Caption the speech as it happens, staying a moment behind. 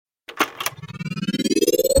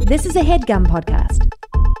This is a HeadGum podcast.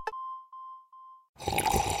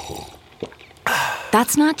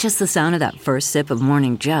 That's not just the sound of that first sip of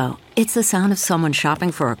Morning Joe. It's the sound of someone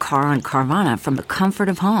shopping for a car on Carvana from the comfort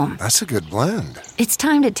of home. That's a good blend. It's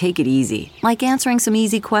time to take it easy, like answering some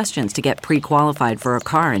easy questions to get pre-qualified for a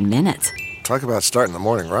car in minutes. Talk about starting the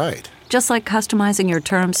morning right. Just like customizing your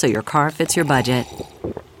terms so your car fits your budget.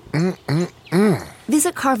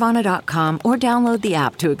 Visit Carvana.com or download the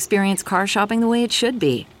app to experience car shopping the way it should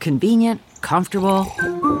be. Convenient, comfortable.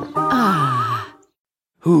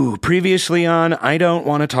 Ooh, previously on, I don't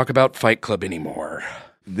want to talk about Fight Club anymore.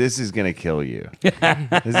 This is going to kill you.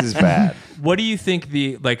 This is bad. What do you think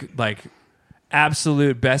the like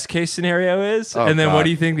absolute best case scenario is? Oh, and then God. what do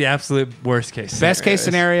you think the absolute worst case scenario Best case is?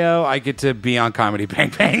 scenario, I get to be on Comedy Bang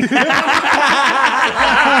Bang.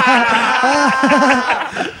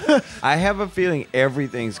 I have a feeling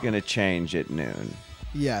everything's going to change at noon.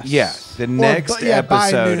 Yes. Yeah. The next by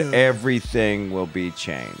episode, noon. everything will be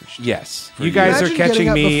changed. Yes. For You guys Imagine are catching getting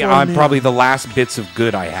up me before on noon. probably the last bits of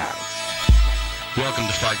good I have. Welcome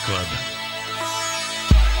to Fight Club.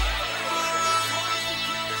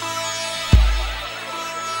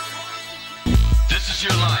 This is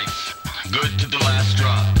your life, good to the last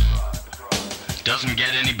drop. Doesn't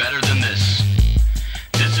get any better than this.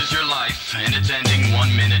 This is your life, and it's ending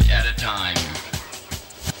 1 minute at a time.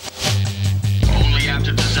 Only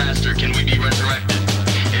after disaster can we be resurrected.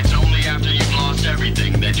 It's only after you've lost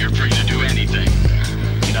everything that you're free to do anything.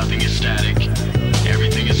 Nothing is static.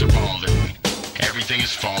 Everything is evolving. Everything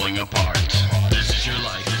is falling apart. This is your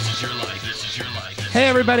life. This is your life. This is your life. Hey,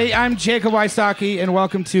 everybody, I'm Jacob Wysocki, and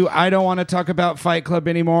welcome to I Don't Want to Talk About Fight Club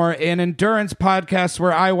Anymore, an endurance podcast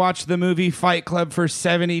where I watch the movie Fight Club for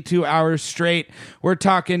 72 hours straight. We're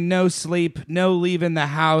talking no sleep, no leaving the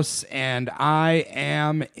house, and I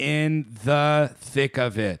am in the thick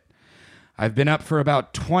of it. I've been up for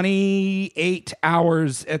about 28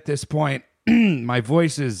 hours at this point. My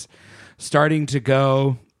voice is starting to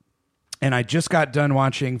go, and I just got done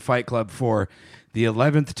watching Fight Club for the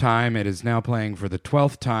 11th time. It is now playing for the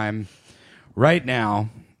 12th time right now.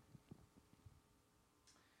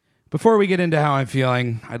 Before we get into how I'm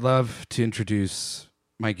feeling, I'd love to introduce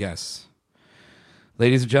my guests.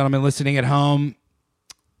 Ladies and gentlemen listening at home,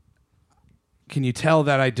 can you tell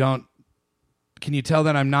that I'm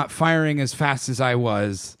not firing as fast as I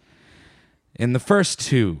was in the first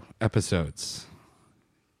two episodes?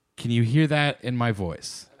 Can you hear that in my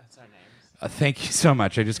voice? Thank you so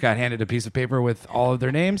much. I just got handed a piece of paper with all of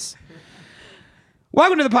their names.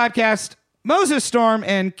 Welcome to the podcast, Moses Storm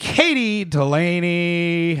and Caitie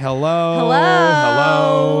Delaney. Hello.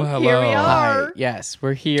 Hello. Hello. Here we are. Hi. Yes,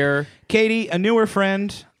 we're here. Caitie, a newer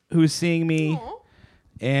friend who's seeing me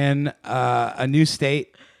in a new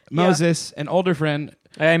state. Moses, an older friend.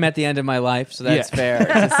 I'm at the end of my life, so that's fair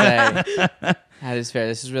to say. That is fair.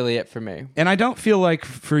 This is really it for me. And I don't feel like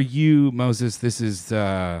for you, Moses, this is...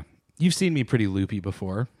 you've seen me pretty loopy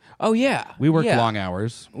before. Oh yeah, We work long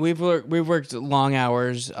hours. We've worked long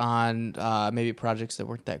hours on maybe projects that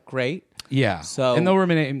weren't that great. Yeah. So- and they'll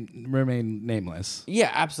remain nameless. Yeah,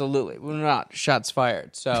 absolutely. We're not shots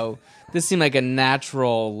fired. So this seemed like a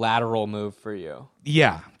natural lateral move for you.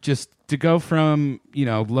 Yeah, just to go from,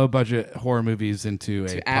 low budget horror movies into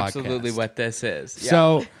a Absolutely podcast. what this is. Yeah.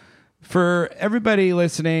 So for everybody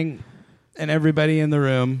listening and everybody in the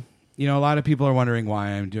room, a lot of people are wondering why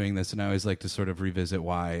I'm doing this, and I always like to sort of revisit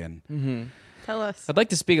why. And Tell us. I'd like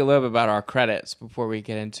to speak a little bit about our credits before we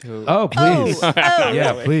get into. oh, please, Oh.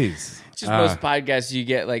 yeah, please. Just most podcasts, you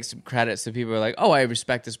get like some credits that people are like, "Oh, I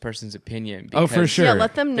respect this person's opinion." Oh, for because sure. Yeah,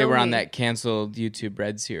 let them know. They were on me. that canceled YouTube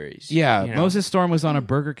Red series. Yeah, you know? Moses Storm was on a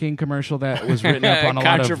Burger King commercial that was written up on a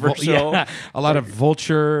lot of Controversial. a lot of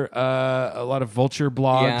vulture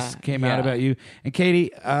blogs came out about you. And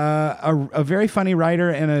Caitie, a very funny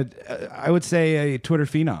writer and I would say a Twitter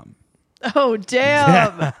phenom. Oh,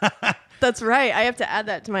 damn. That's right. I have to add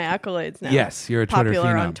that to my accolades now. Yes, you're a Twitter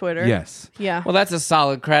Popular phenom. on Twitter. Yes. Yeah. Well, that's a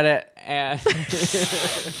solid credit. And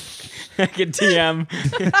I could DM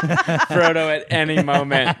Frodo at any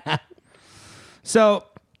moment. So,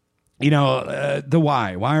 the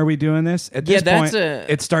why. Why are we doing this? At this point,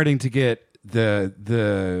 it's starting to get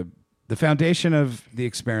the foundation of the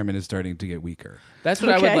experiment is starting to get weaker. That's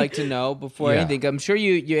what I Okay. would like to know before anything. I'm sure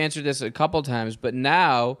you answered this a couple times, but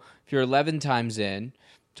now, if you're 11 times in,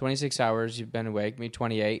 26 hours you've been awake, maybe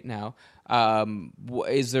 28 now,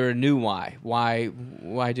 is there a new why? Why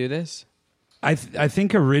do this? I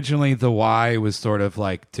think originally the why was sort of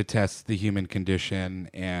like to test the human condition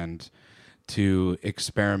and to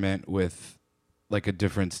experiment with like a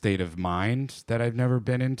different state of mind that I've never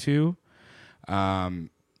been into. And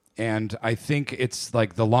And I think it's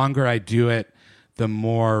like the longer I do it, the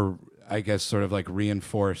more I guess sort of like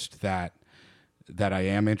reinforced that I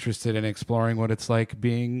am interested in exploring what it's like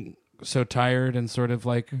being so tired and sort of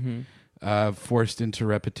like forced into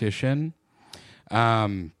repetition.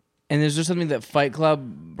 And is there something that Fight Club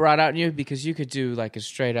brought out in you? Because you could do like a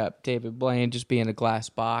straight up David Blaine, just be in a glass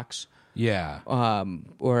box. Yeah.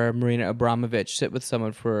 Or Marina Abramovich, sit with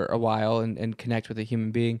someone for a while and connect with a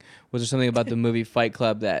human being. Was there something about the movie Fight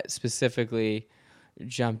Club that specifically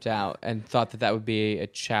jumped out and thought that would be a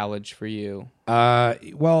challenge for you?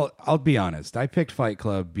 Well, I'll be honest. I picked Fight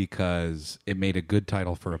Club because it made a good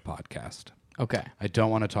title for a podcast. Okay. I don't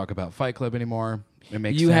want to talk about Fight Club anymore. It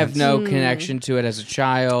makes you sense. have no connection to it as a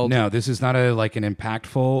child. No, this is not an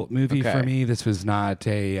impactful movie Okay. for me. This was not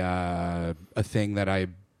a thing that I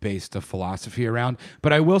based a philosophy around.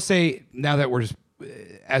 But I will say, now that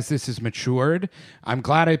as this has matured, I'm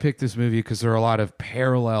glad I picked this movie because there are a lot of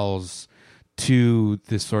parallels to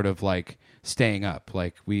this sort of like staying up.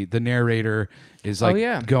 Like the narrator is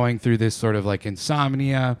like going through this sort of like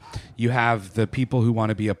insomnia. You have the people who want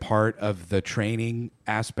to be a part of the training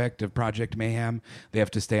aspect of Project Mayhem. They have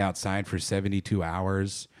to stay outside for 72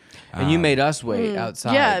 hours. And you made us wait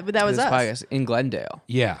outside. Yeah, but that was this us. podcast in Glendale.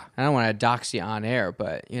 Yeah. I don't want to dox you on air,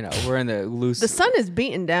 but we're in the loose. The sun is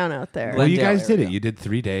beating down out there. Well, you Glendale guys did area. it. You did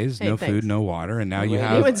 3 days, Hey, no thanks. food, no water, and now you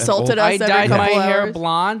have You insulted an us I every dyed my couple hair hours.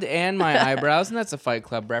 blonde and my eyebrows, and that's a Fight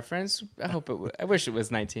Club reference. I wish it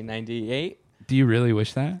was 1998. Do you really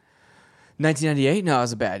wish that? 1998? No, it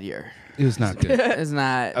was a bad year. It was not good. It's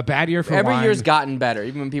not A bad year for Every wine. year's gotten better.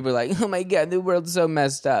 Even when people are like, "Oh my god, the world's so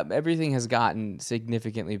messed up," everything has gotten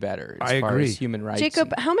significantly better as I far agree. as human rights.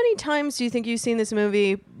 Jacob, how many times do you think you've seen this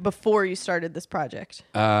movie before you started this project?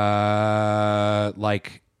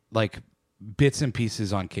 Like bits and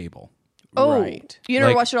pieces on cable. Oh, Right. you never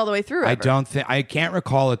Like, watched it all the way through. I ever? don't think I can't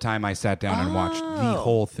recall a time I sat down and watched the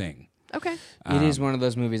whole thing. Okay. It is one of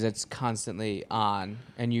those movies that's constantly on,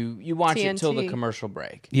 and you watch it till the TNT. commercial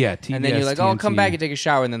break. Yeah, And then you're TBS, like, "Oh, come TNT. back and take a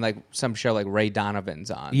shower," and then like some show like Ray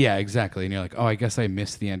Donovan's on. Yeah, exactly. And you're like, oh, I guess I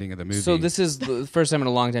missed the ending of the movie. So this is the first time in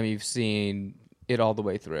a long time you've seen it all the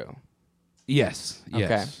way through. Yes.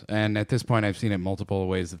 Okay. And at this point, I've seen it multiple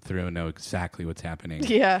ways through and know exactly what's happening.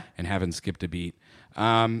 Yeah. And haven't skipped a beat.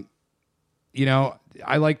 I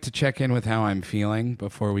like to check in with how I'm feeling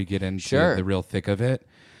before we get into Sure. the real thick of it.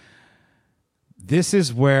 This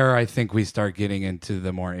is where I think we start getting into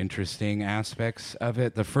the more interesting aspects of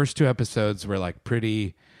it. The first 2 episodes were like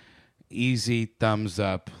pretty easy, thumbs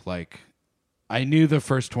up. Like I knew the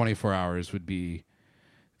first 24 hours would be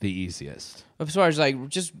the easiest. As far as like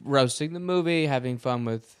just roasting the movie, having fun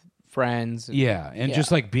with friends. Yeah, and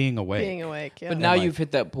just like being awake. Being awake. Yeah. But now like- you've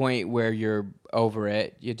hit that point where you're over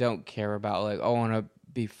it. You don't care about like, oh, I want to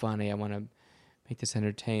be funny. I want to make this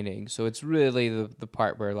entertaining. So it's really the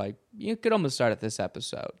part where like you could almost start at this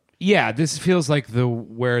episode. Yeah, this feels like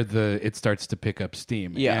where it starts to pick up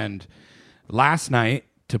steam. Yeah. And last night,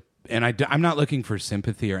 I'm not looking for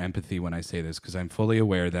sympathy or empathy when I say this because I'm fully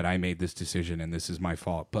aware that I made this decision and this is my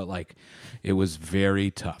fault. But like, it was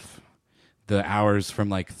very tough. The hours from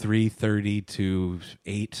like 3:30 to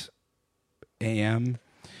 8 a.m.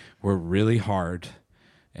 were really hard.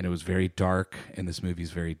 And it was very dark, and this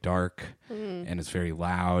movie's very dark, and it's very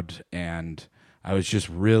loud, and I was just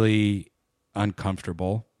really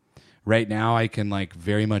uncomfortable. Right now, I can like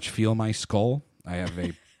very much feel my skull. I have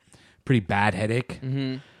a pretty bad headache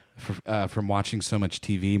from watching so much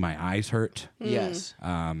TV. My eyes hurt. Yes.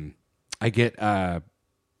 I get a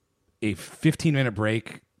 15-minute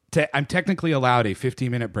break. I'm technically allowed a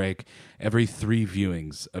 15-minute break every 3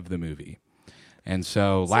 viewings of the movie. And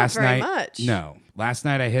so last very night, much. last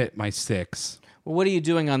night I hit my 6. Well, what are you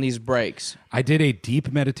doing on these breaks? I did a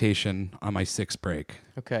deep meditation on my 6th break.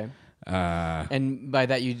 Okay. And by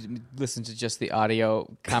that, you listen to just the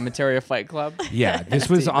audio commentary of Fight Club? Yeah, this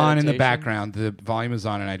was Deep on in the meditation. background. The volume was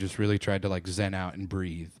on, and I just really tried to like zen out and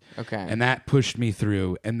breathe. Okay. And that pushed me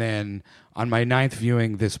through. And then on my 9th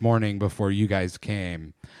viewing this morning before you guys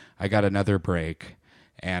came, I got another break,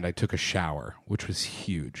 and I took a shower, which was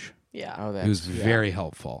huge. Yeah. Oh, It was very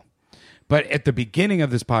helpful. But at the beginning of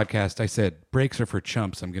this podcast, I said, breaks are for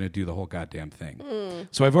chumps. I'm going to do the whole goddamn thing.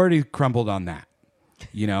 So I've already crumbled on that,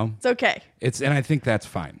 you know? It's okay. And I think that's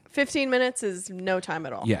fine. 15 minutes is no time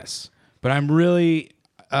at all. Yes. But I'm really,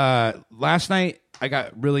 last night I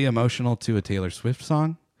got really emotional to a Taylor Swift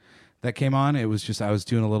song that came on. It was just, I was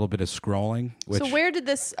doing a little bit of scrolling. Which, So where did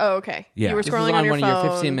this? Oh, okay. Yeah. You were This was scrolling on on your one phone.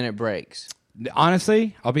 of your 15-minute breaks.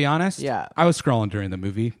 honestly, I'll be honest. Yeah. I was scrolling during the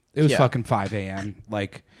movie. It was Yeah. fucking 5 a.m.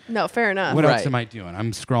 Like, No, fair enough. what else Right. am I doing?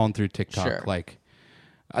 I'm scrolling through TikTok. Sure. Like,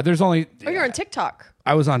 There's only. Oh, you're on TikTok.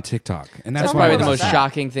 I was on TikTok, and that's That's why probably I the was most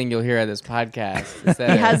shocking thing you'll hear at this podcast. Is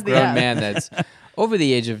that has a the grown app. man that's over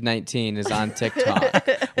the age of 19 is on TikTok.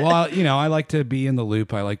 Well, I like to be in the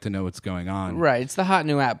loop. I like to know what's going on. Right. It's the hot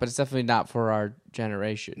new app, but it's definitely not for our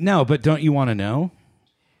generation. No, but don't you want to know?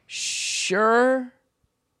 Sure.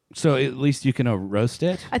 So at least you can roast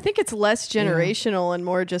it. I think it's less generational and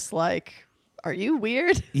more just like, are you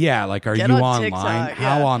weird? Yeah, like are Get you on online? TikTok,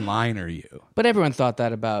 How yeah. online are you? But everyone thought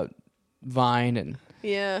that about Vine and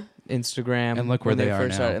Yeah. Instagram. And look where when they are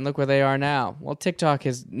first now. started. And look where they are now. Well, TikTok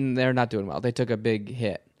they're not doing well. They took a big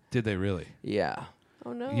hit. Did they really? Yeah.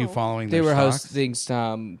 Oh no. You following? They their were stocks? hosting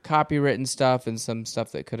some copywritten stuff and some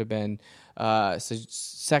stuff that could have been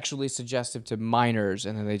sexually suggestive to minors,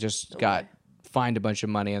 and then they just got fined a bunch of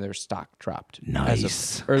money and their stock dropped. Nice.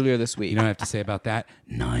 As of earlier this week. You don't have to say about that.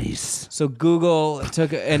 Nice. So Google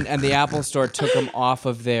took and the Apple Store took them off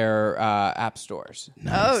of their app stores.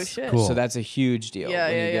 Oh shit. Cool. So that's a huge deal. Yeah,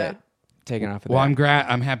 when yeah, you yeah. get taken off of Well, there.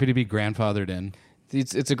 I'm happy to be grandfathered in.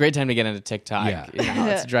 It's a great time to get into TikTok. Yeah.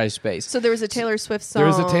 It's a dry space. So there was a Taylor Swift song. There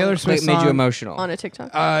was a Taylor Swift It made song you emotional. on a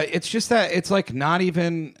TikTok. It's just that it's like not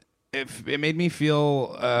even. It made me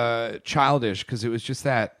feel childish because it was just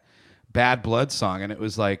that Bad Blood song, and it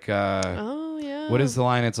was like, oh yeah. what is the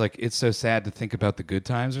line? It's like, it's so sad to think about the good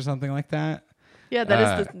times or something like that. Yeah,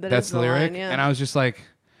 that is that's the the lyric, line, yeah. and I was just like,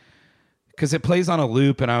 because it plays on a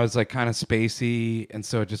loop, and I was like kind of spacey, and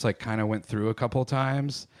so it just like kind of went through a couple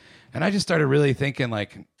times, and I just started really thinking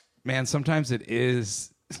like, man, sometimes it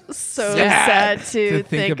is so sad to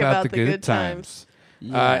think about the good times.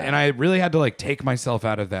 And I really had to like take myself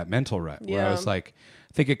out of that mental rut where I Yeah. was like,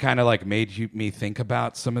 I think it kind of like made me think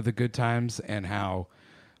about some of the good times and how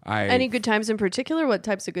Any good times in particular? What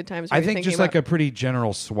types of good times were I you think thinking just like a about? pretty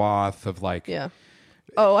general swath of like, Yeah.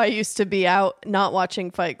 Oh, I used to be out not watching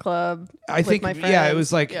Fight Club. I with think, my friends. yeah, it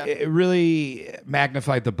was like, Yeah. it really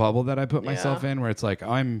magnified the bubble that I put myself Yeah. in where it's like,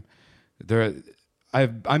 I'm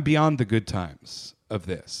beyond the good times of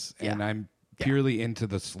this and Yeah. I'm purely into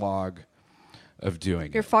the slog of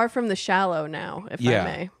doing You're it. far from the shallow now, if I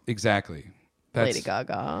may. Exactly. Lady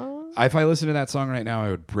Gaga. If I listened to that song right now, I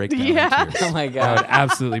would break down Yeah. in tears. Oh my I would god.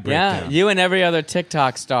 absolutely break Yeah, down. you and every other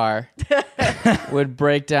TikTok star would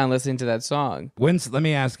break down listening to that song. Let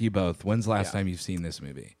me ask you both. When's the last time you've seen this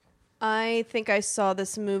movie? I think I saw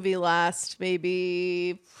this movie last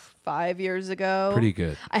maybe 5 years ago. Pretty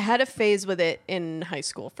good. I had a phase with it in high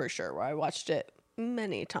school for sure, where I watched it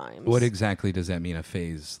many times. What exactly does that mean, a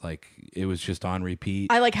phase? Like, it was just on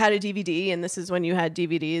repeat? I like had a DVD, and this is when you had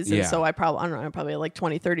DVDs, and Yeah. so I probably had like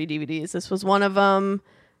 20, 30 DVDs. This was one of them.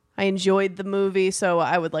 I enjoyed the movie, so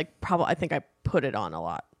I would I think I put it on a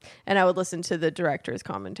lot. And I would listen to the director's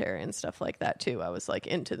commentary and stuff like that too. I was like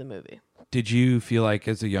into the movie. Did you feel like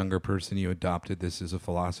as a younger person you adopted this as a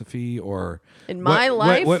philosophy, or In my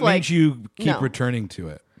life, what like, made you keep no. returning to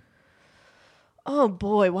it? Oh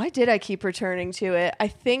boy, why did I keep returning to it? I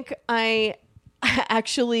think I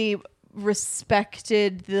actually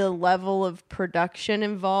respected the level of production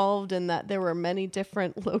involved and that there were many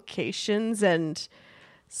different locations and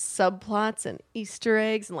subplots and Easter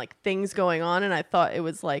eggs and like things going on, and I thought it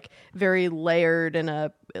was like very layered in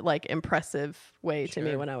a like impressive way to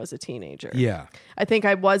me when I was a teenager. Yeah. I think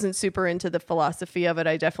I wasn't super into the philosophy of it.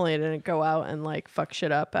 I definitely didn't go out and like fuck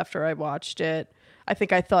shit up after I watched it. I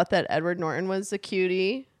think I thought that Edward Norton was a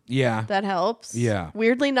cutie. Yeah. That helps. Yeah.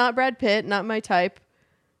 Weirdly, not Brad Pitt, not my type.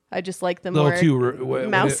 I just like the little more too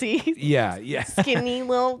mousy, yeah. skinny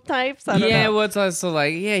little types. I don't Yeah, know. well, it's also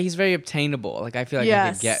like, he's very obtainable. Like, I feel like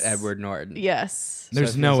I could get Edward Norton. Yes.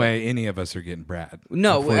 There's So it no feels way any of us are getting Brad.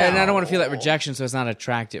 No, and I don't Unfortunately. want to feel that rejection, so it's not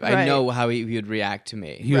attractive. I Right. know how he would react to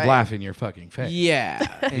me. He would Right. laugh in your fucking face. Yeah.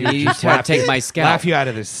 And He would he'd just try to laugh- take my scalp. Laugh you out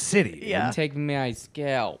of the city. Yeah. Take my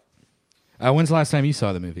scalp. When's the last time you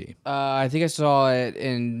saw the movie? I think I saw it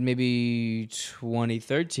in maybe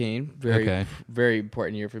 2013. Okay. Very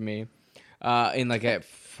important year for me.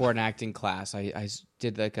 For an acting class, I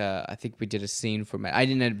did I think we did a scene for I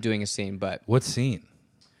didn't end up doing a scene, but What scene?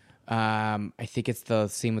 I think it's the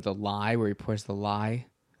scene with the lie where he pours the lie.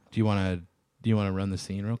 Do you want to run the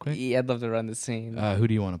scene real quick? Yeah, I'd love to run the scene. Who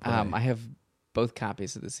do you want to play? I have both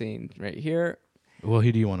copies of the scene right here. Well,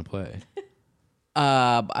 who do you want to play?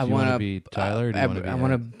 I Do you want wanna to be Tyler, or do you wanna be I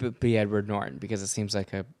want to be Edward Norton because it seems like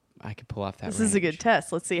I could pull off that. This is a good range.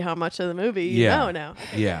 tess. Let's see how much of the movie you know now.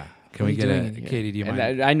 Yeah. Can What we are get you a doing here? Katie? Do you And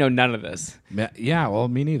mind? I know none of this. Yeah. Well,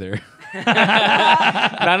 me neither.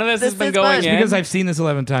 None of this has This been is going fun. in. Just because I've seen this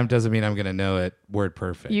 11 times doesn't mean I'm going to know it word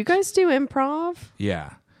perfect. You guys do improv?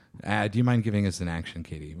 Yeah. Do you mind giving us an action,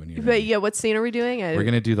 Caitie, when you're But ready? yeah, what scene are we doing? We're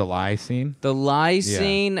going to do the lie scene. The lie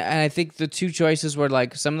scene, and I think the two choices were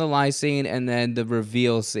like some of the lie scene and then the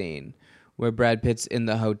reveal scene where Brad Pitt's in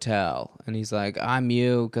the hotel and he's like, I'm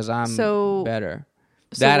you because I'm better.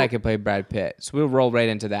 I could play Brad Pitt. So we'll roll right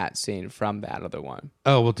into that scene from that other one.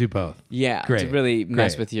 Oh, we'll do both. Yeah, great. to really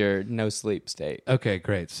mess Great. with your no sleep state. Okay,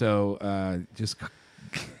 great. So just...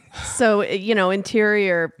 So,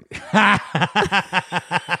 interior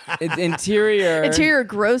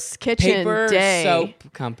gross kitchen paper day.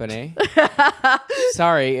 soap company.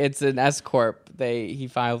 Sorry, it's an S corp. He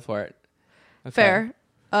filed for it. Okay. Fair.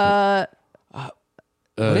 What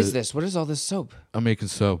is this? What is all this soap? I'm making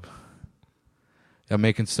soap.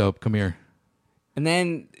 Come here. And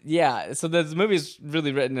then, so this movie is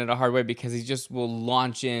really written in a hard way because he just will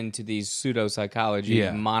launch into these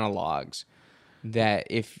pseudo-psychology monologues that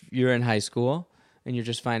if you're in high school and you're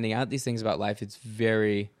just finding out these things about life, it's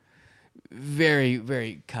very, very,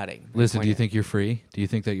 very cutting. Listen, do you think you're free? Do you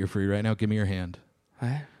think that you're free right now? Give me your hand.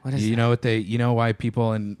 What is that? You know why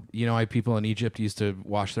people in Egypt used to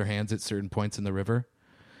wash their hands at certain points in the river?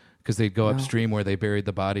 Because they'd go upstream where they buried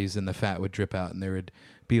the bodies and the fat would drip out and there would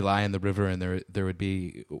be lye in the river and there would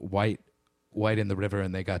be white in the river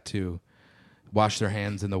and they got to wash their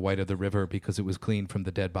hands in the white of the river because it was clean from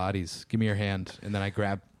the dead bodies. Give me your hand. And then I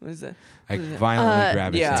grab... What is that? I violently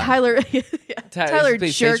grab his hand. Tyler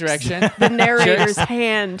please, jerks direction. the narrator's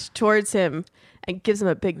hand towards him and gives him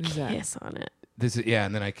a big kiss on it. This is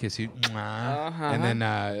and then I kiss you. And then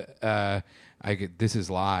this is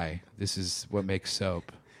lye. This is what makes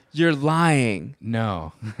soap. You're lying.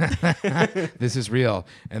 No. This is real.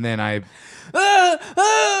 And then I...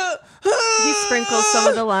 He sprinkles some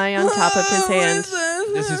of the lye on top of his hand.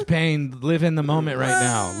 This is pain. Live in the moment right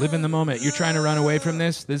now. Live in the moment. You're trying to run away from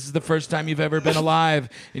this. This is the first time you've ever been alive,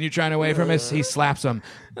 and you're trying away from us. He slaps him.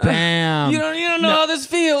 Bam. You don't know how this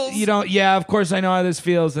feels. You don't. Yeah, of course I know how this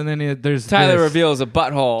feels. And then there's Tyler this. reveals a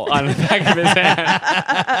butthole on the back of his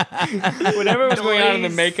hand. Whatever was going on in the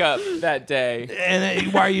makeup that day. And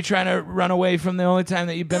then, why are you trying to run away from the only time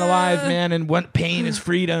that you've been alive, man? And what pain is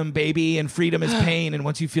freedom, baby, and freedom is pain. And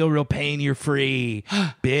once you feel real pain, you're free,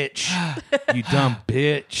 bitch. You dumb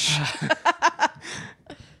bitch.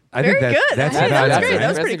 I Very think good. that's Hey, about that was it. great. Right? That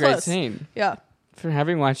was That's pretty a great close. scene. Yeah. For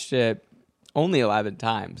having watched it only 11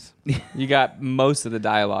 times, you got most of the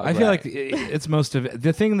dialogue. I feel right. like it's most of it.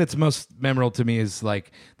 The thing that's most memorable to me is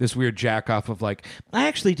like this weird jack off of like, I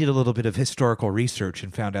actually did a little bit of historical research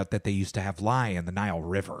and found out that they used to have lye in the Nile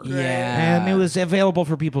River. Yeah. And it was available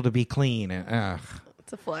for people to be clean. And,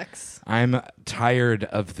 It's a flex. I'm tired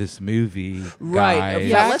of this movie. Right, guys.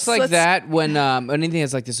 Yeah, facts like that. When anything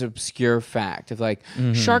that's like this obscure fact of like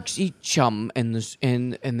sharks eat chum and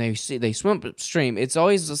they swim upstream. It's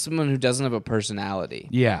always someone who doesn't have a personality.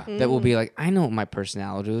 Yeah. That will be like, I know what my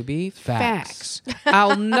personality would be. Facts.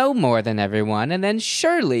 I'll know more than everyone, and then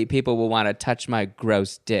surely people will want to touch my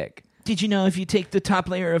gross dick. Did you know if you take the top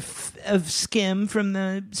layer of skim from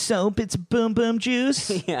the soap, it's boom boom juice?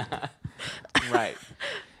 Yeah. Right.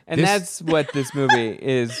 And This- that's what this movie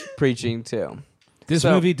is preaching to. This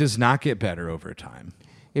So- movie does not get better over time.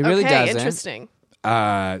 It really okay, doesn't. interesting.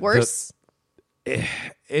 Worse.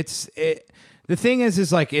 The thing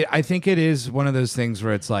is like I think it is one of those things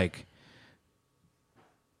where it's like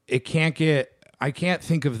it can't get. I can't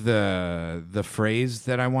think of the phrase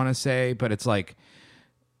that I want to say, but it's like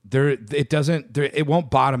it doesn't. It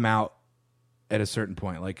won't bottom out at a certain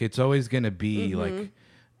point. Like it's always going to be like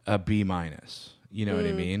a B minus. You know what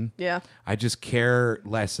I mean? Yeah. I just care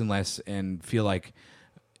less and less and feel like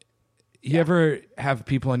you ever have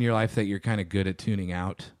people in your life that you're kind of good at tuning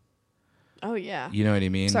out? Oh, yeah. You know what I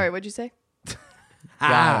mean? Sorry, what'd you say?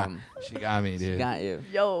 Got him. She got me, dude. Got you.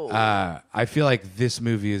 Yo. I feel like this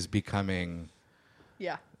movie is becoming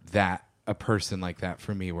yeah. a person like that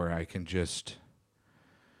for me where I can just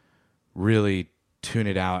really tune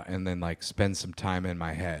it out and then like spend some time in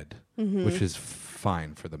my head, which is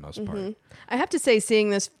fine for the most part. I have to say, seeing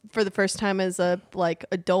this for the first time as a like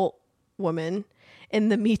adult woman in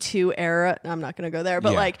the Me Too era, I'm not going to go there,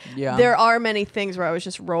 but Yeah. there are many things where I was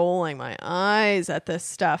just rolling my eyes at this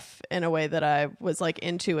stuff in a way that I was like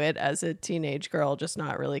into it as a teenage girl, just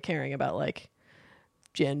not really caring about like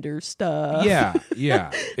gender stuff.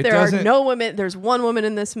 Yeah. There are no women. There's one woman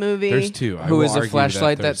in this movie. There's two. I Who will is a argue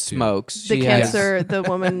flashlight that there's two. smokes. The She has cancer, the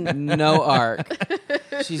woman. no arc.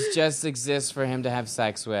 She's just exists for him to have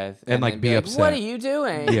sex with. And, like, then be upset. What are you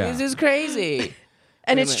doing? Yeah. This is crazy.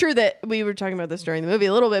 And it's true that we were talking about this during the movie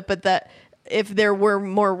a little bit, but that if there were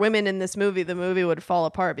more women in this movie, the movie would fall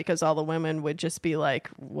apart because all the women would just be like,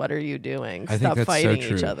 "What are you doing? I think Stop that's so fighting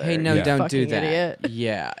true. each other." Hey, no, Yeah. don't do Fucking that. idiot.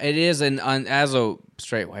 Yeah, it is as a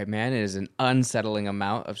straight white man, it is an unsettling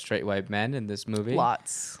amount of straight white men in this movie.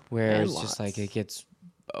 Lots. Where And it's lots. just like it gets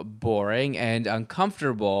boring and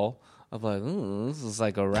uncomfortable. Of like, ooh, this is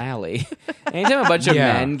like a rally. Anytime a bunch of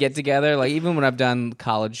Yeah. men get together, like even when I've done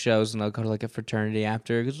college shows and I'll go to like a fraternity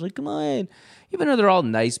after, it's like, come on. Even though they're all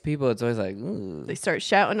nice people, it's always like, ooh. They start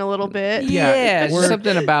shouting a little bit. Yeah, it's we're-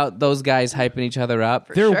 something about those guys hyping each other up.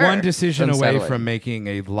 They're sure. one decision away Unsettling. from making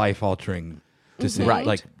a life-altering decision, Right.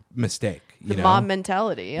 like mistake. The You know? mob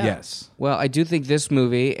mentality. Yeah. Yes. Well, I do think this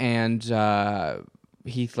movie and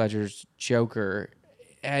Heath Ledger's Joker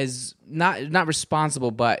has not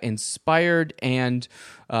responsible, but inspired and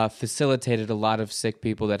facilitated a lot of sick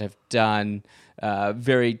people that have done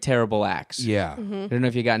very terrible acts. Yeah. Mm-hmm. I don't know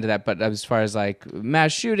if you got into that, but as far as like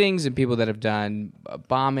mass shootings and people that have done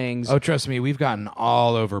bombings, Oh, trust me, we've gotten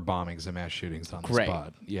all over bombings and mass shootings on this Great.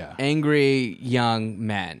 pod. Yeah. angry young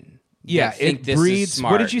men. Yeah, that think it this is breeds.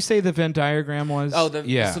 smart. What did you say the Venn diagram was? Oh,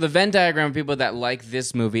 yeah. So the Venn diagram of people that like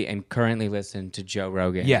this movie and currently listen to Joe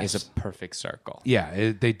Rogan Yes. is a perfect circle.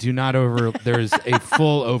 they do not over. There's a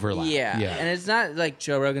full overlap. Yeah. Yeah. And it's not like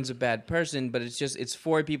Joe Rogan's a bad person, but it's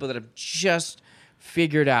for people that have just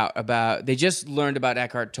figured out about, they just learned about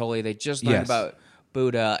Eckhart Tolle, they just learned Yes. about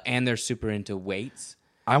Buddha, and they're super into weights.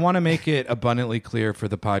 I want to make it abundantly clear for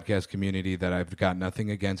the podcast community that I've got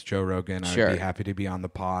nothing against Joe Rogan. Sure. I'd be happy to be on the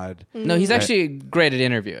pod. No, he's actually great at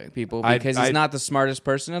interviewing people because he's not the smartest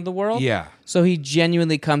person in the world. Yeah. So he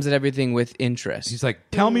genuinely comes at everything with interest. He's like,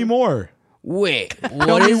 tell me more. Wait, Tell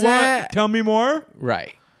what me is that? Tell me more.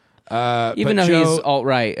 Right. But Even though Joe, he's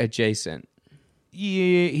alt-right adjacent.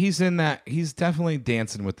 yeah, he's in that. He's definitely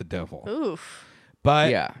dancing with the devil. Oof.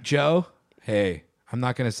 But Yeah. Joe, hey, I'm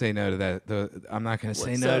not going to say no to that. I'm not going to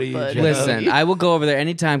say What's no up, to you, bud? Joe. Listen, I will go over there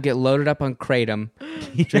anytime, get loaded up on Kratom,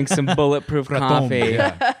 drink some bulletproof Kratom, coffee,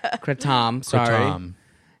 yeah. Kratom, sorry, Kratom.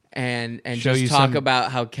 and Show you just talk some- about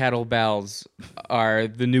how kettlebells are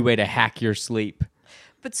the new way to hack your sleep.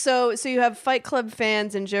 But so you have Fight Club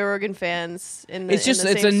fans and Joe Rogan fans in the It's just in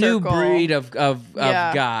the it's same a new circle. breed of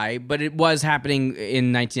Yeah. guy, but it was happening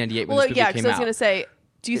in 1998 when Well, this movie yeah, came because I was out. going to say,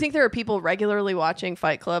 do you think there are people regularly watching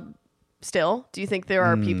Fight Club still? Do you think there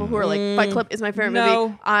are people who are like, Fight Club is my favorite no.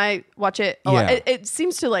 movie. I watch it a lot. Yeah. It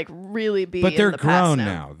seems to like really be But in they're the past grown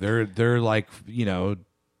now. now. They're like, you know,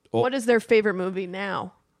 What is their favorite movie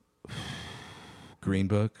now? Green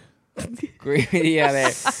Book.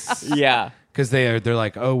 yeah. Because they're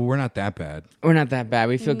like, oh, we're not that bad. We're not that bad.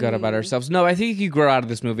 We feel good about ourselves. No, I think you grow out of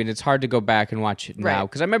this movie, and it's hard to go back and watch it now. Right.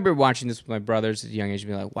 Because I remember watching this with my brothers at a young age and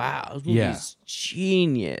being like, wow, this movie Yeah. is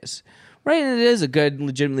genius. Right? And it is a good,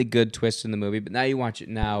 legitimately good twist in the movie. But now you watch it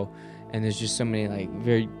now, and there's just so many like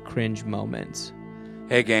very cringe moments.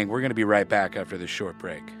 Hey, gang, we're going to be right back after this short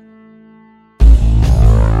break.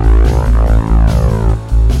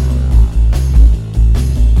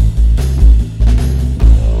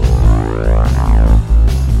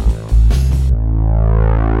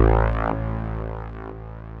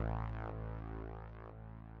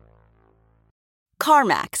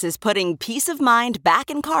 CarMax is putting peace of mind back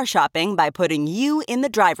in car shopping by putting you in the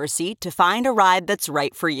driver's seat to find a ride that's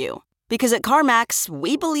right for you. Because at CarMax,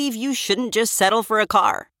 we believe you shouldn't just settle for a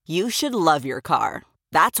car. You should love your car.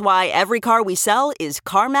 That's why every car we sell is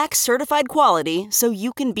CarMax certified quality, so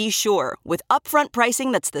you can be sure with upfront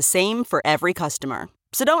pricing that's the same for every customer.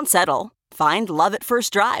 So don't settle. Find love at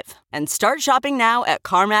first drive and start shopping now at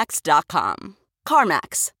CarMax.com.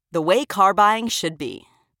 CarMax, the way car buying should be.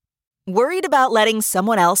 Worried about letting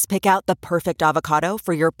someone else pick out the perfect avocado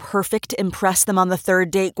for your perfect impress them on the third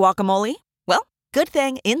date guacamole? Well, good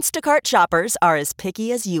thing Instacart shoppers are as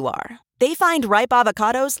picky as you are. They find ripe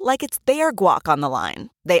avocados like it's their guac on the line.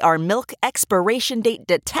 They are milk expiration date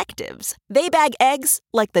detectives. They bag eggs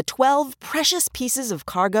like the 12 precious pieces of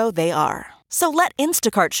cargo they are. So let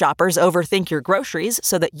Instacart shoppers overthink your groceries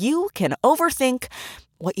so that you can overthink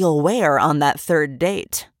what you'll wear on that third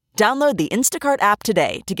date. Download the Instacart app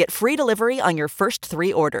today to get free delivery on your first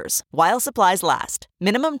 3 orders, while supplies last.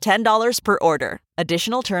 Minimum $10 per order.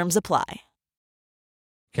 Additional terms apply.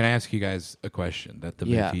 Can I ask you guys a question that the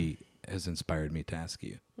Yeah. movie has inspired me to ask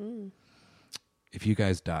you? If you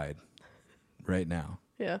guys died right now,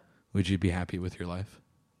 Yeah. would you be happy with your life?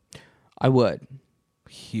 I would.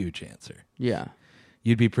 Huge answer. Yeah.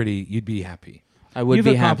 You'd be happy. I would You've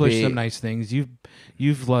be accomplished happy. some nice things.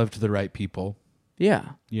 You've loved the right people,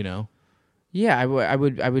 Yeah. you know? Yeah, I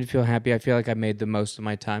would feel happy. I feel like I made the most of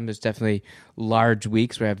my time. There's definitely large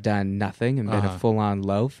weeks where I've done nothing and been a full-on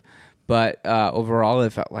loaf. But overall,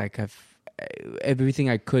 it felt like everything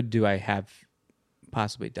I could do, I have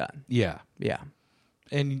possibly done. Yeah. Yeah.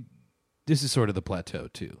 And this is sort of the plateau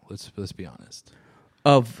too. Let's be honest.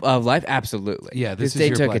 Of life, absolutely. Yeah, this is day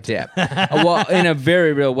your took plateau. a dip. Well, in a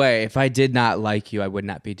very real way. If I did not like you, I would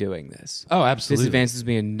not be doing this. Oh, This absolutely. advances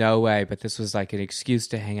me in no way, but this was like an excuse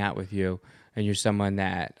to hang out with you, and you're someone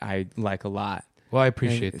that I like a lot. Well, I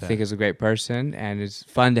appreciate I that. think is a great person, and it's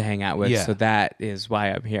fun to hang out with. Yeah. So that is why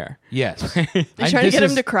I'm here. Yes. You're trying to get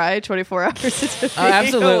him to cry 24 hours into being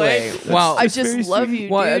Absolutely. away. Well, I just love you,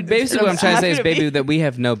 well, dude. basically, what I'm trying to say is, happy baby, be- that we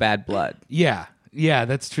have no bad blood. Yeah. Yeah,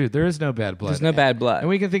 that's true. There is no bad blood. There's no bad blood. And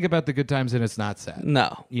we can think about the good times and it's not sad.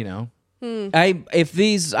 No. You know? I'm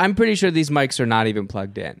pretty sure these mics are not even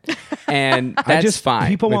plugged in, and that's fine.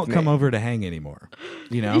 People with won't me. come over to hang anymore.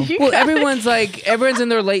 You know? Well, everyone's in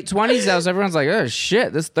their late 20s now, so everyone's like, oh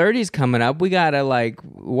shit, this 30's coming up. We gotta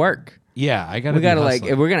work. Yeah, I gotta. We gotta be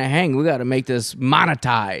hustling. if we're gonna hang, we gotta make this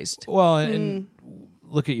monetized. Well, and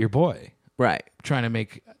look at your boy Right. trying to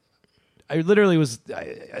make. I literally was.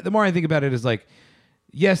 The more I think about it, is like,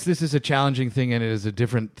 yes, this is a challenging thing and it is a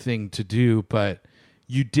different thing to do, but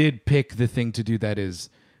you did pick the thing to do that is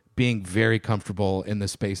being very comfortable in the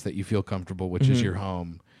space that you feel comfortable, which is your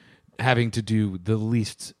home, having to do the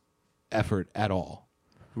least effort at all.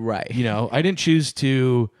 Right. You know, I didn't choose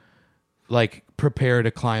to prepare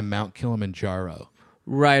to climb Mount Kilimanjaro.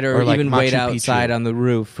 Right, or like even wait Machu outside Picchu. on the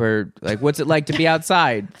roof for what's it like to be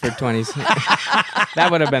outside for 20? That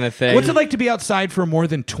would have been a thing. What's it like to be outside for more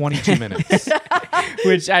than 22 minutes?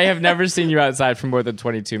 Which I have never seen you outside for more than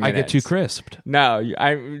 22 I minutes. get too crisped. No,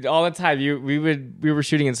 all the time. We were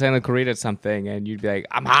shooting in Santa Clarita something, and you'd be like,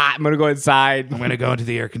 "I'm hot. I'm gonna go inside. I'm going to go into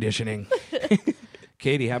the air conditioning.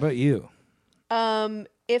 Caitie, how about you?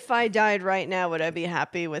 If I died right now, would I be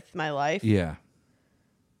happy with my life? Yeah.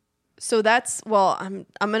 So I'm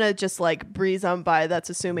gonna just breeze on by. That's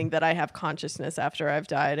assuming that I have consciousness after I've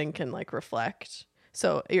died and can reflect.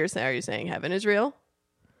 So are you saying heaven is real?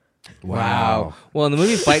 Wow. Well, in the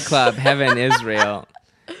movie Fight Club, heaven is real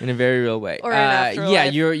in a very real way. Or an afterlife. yeah,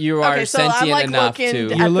 you are Okay, so I'm, sentient enough looking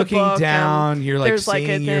to. at You're the looking book, down, you're there's, a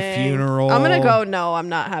seeing your thing. funeral. I'm gonna go. No, I'm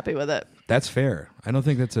not happy with it. That's fair. I don't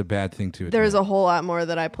think that's a bad thing to admit. There's a whole lot more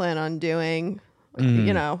that I plan on doing.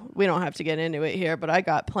 You know, we don't have to get into it here, but I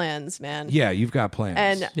got plans, man. Yeah, you've got plans.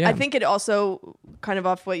 And Yeah. I think it also kind of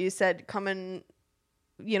off what you said, I'm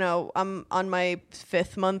on my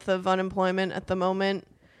 5th month of unemployment at the moment,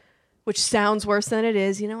 which sounds worse than it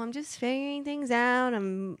is. I'm just figuring things out.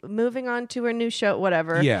 I'm moving on to a new show,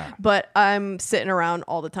 whatever. Yeah. But I'm sitting around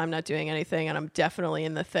all the time, not doing anything. And I'm definitely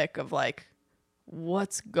in the thick of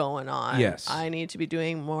what's going on? Yes. I need to be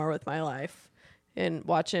doing more with my life. And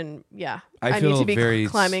watching, I need feel to be very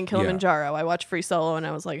climbing yeah. Kilimanjaro. I watched Free Solo and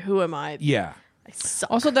I was like, who am I? Yeah. I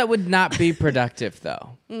suck. Also, that would not be productive,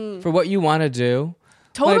 though, for what you want to do.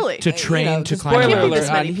 Totally. To train to climb Spoiler Can't be alert this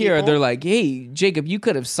on many here, people. they're like, hey, Jacob, you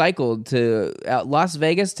could have cycled to Las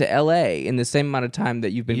Vegas to L.A. in the same amount of time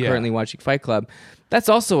that you've been Yeah. currently watching Fight Club. That's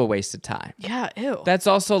also a waste of time. Yeah, ew. That's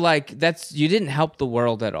also you didn't help the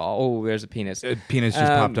world at all. Oh, there's a penis. Penis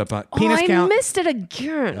just popped up on. Oh, Penis I count. missed it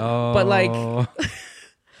again. Oh.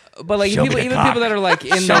 But Show me the even cock. people that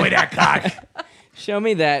are in Show me that cock. show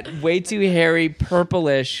me that way too hairy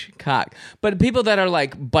purplish cock. But people that are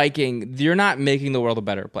biking, you're not making the world a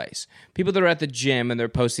better place. People that are at the gym and they're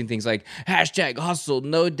posting things like #hustle,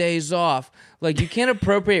 no days off. You can't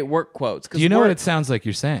appropriate work quotes. Do you know what it sounds like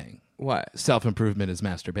you're saying? What? Self-improvement is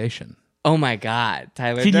masturbation. Oh my God,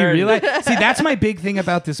 Tyler. Can you Durden. realize? See, that's my big thing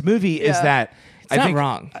about this movie is that It's not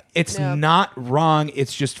wrong. It's Yeah. not wrong.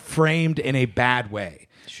 It's just framed in a bad way.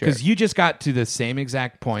 Sure. Because you just got to the same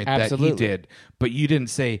exact point that Absolutely. he did, but you didn't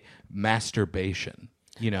say masturbation.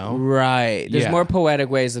 Right. There's Yeah. more poetic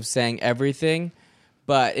ways of saying everything,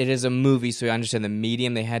 but it is a movie, so you understand the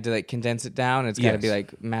medium. They had to condense it down. It's got to Yes.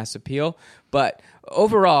 be mass appeal. But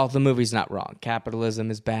overall, the movie's not wrong. Capitalism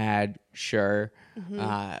is bad, sure.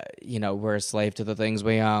 We're a slave to the things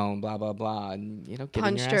we own, blah, blah, blah. And, getting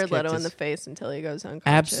Punched your ass Jared Leto kicked in the is- face until he goes unconscious.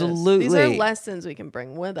 Absolutely. These are lessons we can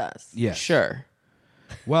bring with us. Yes. Sure.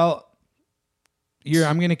 Well,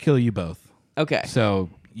 I'm going to kill you both. Okay. So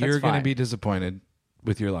you're going to fine. be disappointed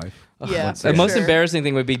with your life. Yeah. The most sure. embarrassing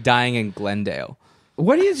thing would be dying in Glendale.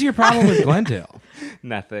 What is your problem with Glendale?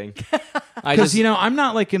 Nothing. Because I'm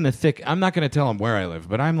not in the thick. I'm not going to tell them where I live,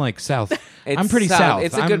 but I'm south. I'm pretty south.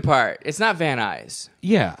 It's a good part. It's not Van Nuys.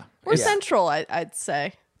 Yeah. We're central, I'd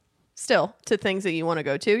say. Still, to things that you want to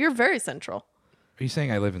go to. You're very central. Are you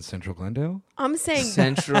saying I live in Central Glendale? I'm saying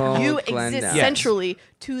Central you Glendale. exist Yes. centrally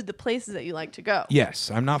to the places that you like to go.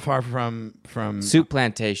 Yes, I'm not far from. Soup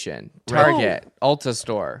Plantation, Target, Ulta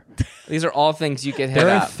store. These are all things you can hit There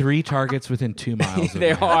are up. 3 Targets within 2 miles. Of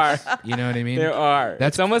There my house. are. You know what I mean? There are.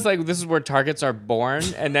 That's It's almost like this is where Targets are born,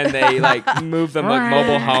 and then they like move them like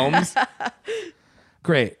mobile homes.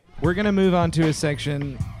 Great. We're going to move on to a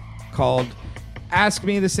section called Ask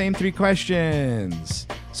Me the Same 3 Questions.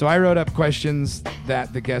 So I wrote up questions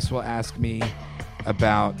that the guests will ask me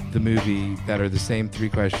about the movie that are the same 3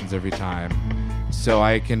 questions every time, so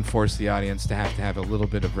I can force the audience to have a little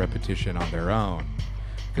bit of repetition on their own,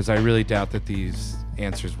 because I really doubt that these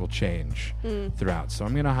answers will change throughout. So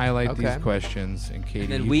I'm going to highlight these questions, and Caitie,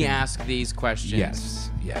 And then you we can- ask these questions.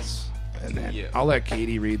 Yes. And then I'll let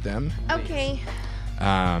Caitie read them. Okay.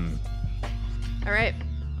 All right.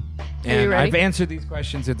 you And ready? I've answered these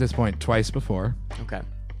questions at this point twice before, Okay.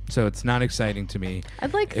 so it's not exciting to me.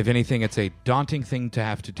 I'd like. If anything, it's a daunting thing to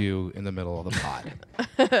have to do in the middle of the pod.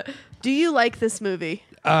 Do you like this movie?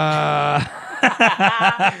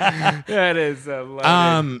 That is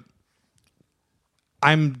loaded.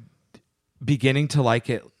 I'm beginning to like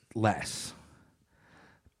it less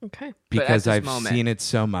Okay. because this I've moment- seen it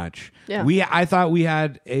so much. Yeah. I thought we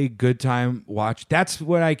had a good time watch. That's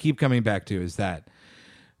what I keep coming back to, is that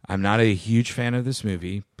I'm not a huge fan of this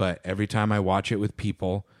movie, but every time I watch it with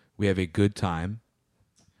people, we have a good time.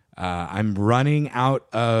 I'm running out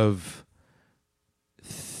of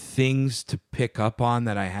things to pick up on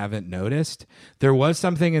that I haven't noticed. There was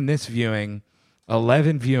something in this viewing,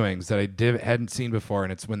 11 viewings, that I hadn't seen before,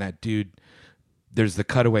 and it's when that dude, there's the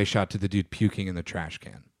cutaway shot to the dude puking in the trash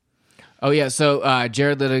can. Oh yeah. So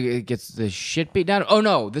Jared Leto gets the shit beat down. Oh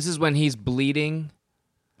no, this is when he's bleeding.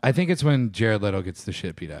 I think it's when Jared Leto gets the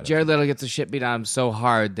shit beat out of him. Jared Leto gets the shit beat out of him so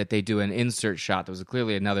hard that they do an insert shot. There was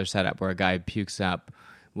clearly another setup where a guy pukes up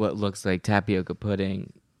what looks like tapioca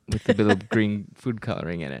pudding with a bit of green food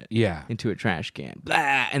coloring in it. Yeah. Into a trash can. Blah.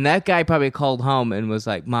 And that guy probably called home and was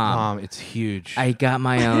like, Mom, It's huge. I got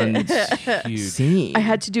my own It's huge. scene. I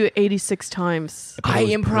had to do it 86 times. I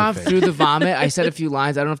was improv perfect. through the vomit. I said a few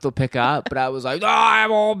lines. I don't know if they'll pick up, but I was like, I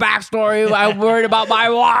have a whole backstory. I'm worried about my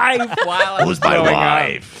wife. While I was throwing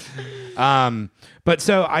up. But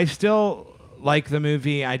so I still like the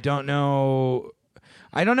movie. I don't know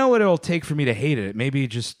what it'll take for me to hate it. Maybe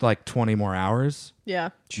just like 20 more hours. Yeah.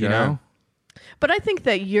 You know? But I think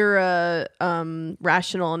that you're a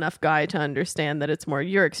rational enough guy to understand that it's more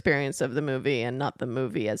your experience of the movie and not the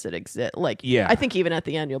movie as it exists. Like, Yeah. I think even at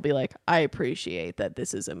the end, you'll be like, I appreciate that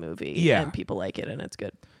this is a movie Yeah. and people like it and it's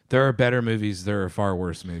good. There are better movies. There are far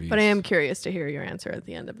worse movies. But I am curious to hear your answer at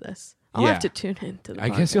the end of this. I'll Yeah. have to tune in to the I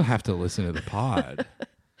guess podcast. you'll have to listen to the pod.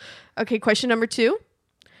 Okay, question number 2.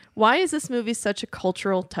 Why is this movie such a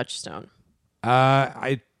cultural touchstone?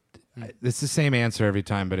 It's the same answer every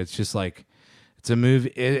time, but it's just like, it's a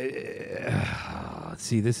movie.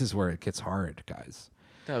 See, this is where it gets hard, guys.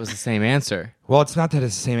 That was the same answer. Well, it's not that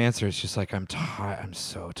it's the same answer. It's just like, I'm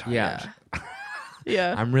so tired. Yeah.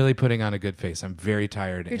 Yeah. I'm really putting on a good face. I'm very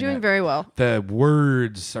tired. You're and doing very well. The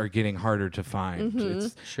words are getting harder to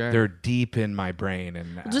find. Sure. They're deep in my brain,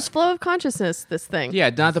 and Just flow of consciousness, this thing.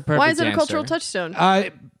 Yeah, not the perfect Why is it a answer. cultural touchstone?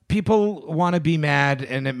 people want to be mad,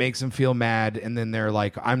 and it makes them feel mad, and then they're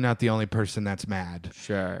like, "I'm not the only person that's mad."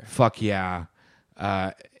 Sure. Fuck yeah.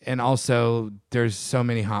 And also, there's so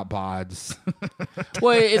many hot bods.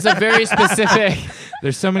 Well, it's a very specific.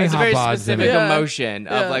 There's so many It's a hot very bods in specific it. emotion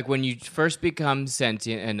of Yeah. like when you first become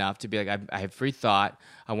sentient enough to be like, I have free thought.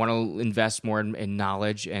 I want to invest more in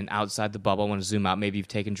knowledge and outside the bubble. I want to zoom out. Maybe you've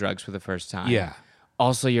taken drugs for the first time. Yeah.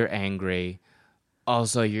 Also, you're angry.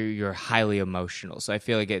 Also, you're highly emotional. So I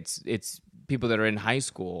feel like it's people that are in high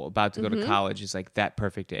school about to go to college is like that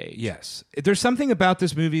perfect age. Yes. There's something about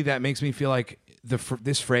this movie that makes me feel like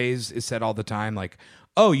this phrase is said all the time, like,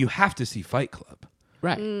 "Oh, you have to see Fight Club."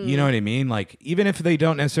 Right. You know what I mean? Like, even if they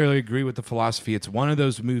don't necessarily agree with the philosophy, it's one of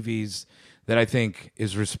those movies that I think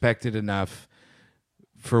is respected enough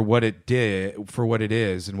for what it did, for what it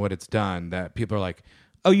is and what it's done, that people are like,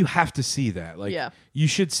 "Oh, you have to see that." Like, Yeah. you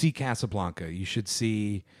should see Casablanca. You should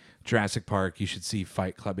see Jurassic Park. You should see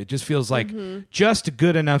Fight Club. It just feels like just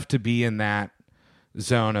good enough to be in that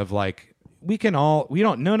zone of like,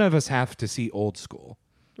 none of us have to see Old School.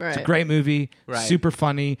 Right. It's a great movie, Right. super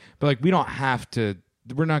funny, but like, we don't have to,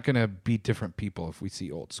 we're not going to be different people if we see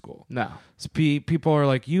Old School. No. So people are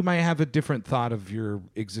like, you might have a different thought of your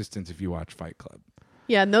existence if you watch Fight Club.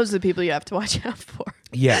 Yeah, and those are the people you have to watch out for.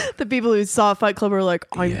 Yeah. The people who saw Fight Club are like,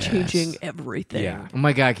 I'm Yes. changing everything. Yeah. Oh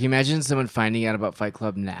my God, can you imagine someone finding out about Fight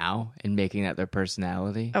Club now and making that their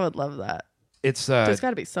personality? I would love that. There's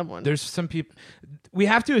got to be someone. There's some people. We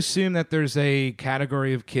have to assume that there's a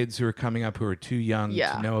category of kids who are coming up who are too young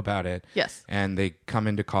to know about it. Yes. And they come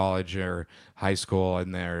into college or high school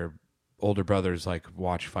and their older brothers like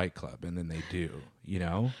watch Fight Club and then they do, you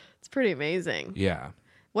know? It's pretty amazing. Yeah.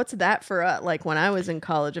 What's that for like when I was in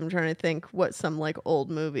college? I'm trying to think what some like old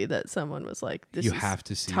movie that someone was like, this You is have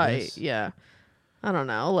to see tight. this? Yeah. I don't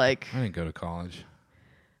know. Like, I didn't go to college.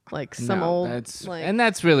 Like some old, like, and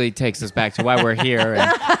that's really takes us back to why we're here.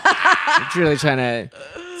 And it's really trying to.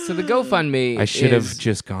 So the GoFundMe. I should have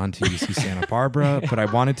just gone to UC Santa Barbara, but I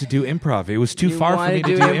wanted to do improv. It was too far for me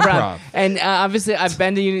to do improv. And obviously, I've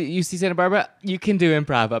been to UC Santa Barbara. You can do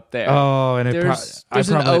improv up there. Oh, and there's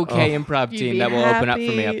an okay improv team that will open up for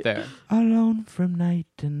me up there. Alone from night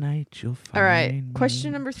to night, you'll find. All right,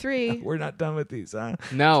 question number 3. We're not done with these, huh?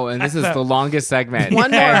 No, and this is the longest segment.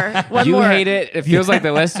 One more. You hate it. It feels like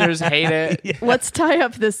the listeners hate it. Yeah. Let's tie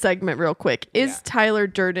up this segment real quick. Is Tyler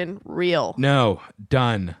Durden real? No,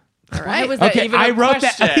 done. All right. Why was that even a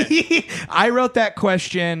question? I wrote that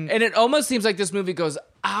question. And it almost seems like this movie goes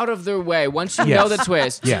out of their way, once you know the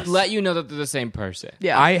twist, to let you know that they're the same person.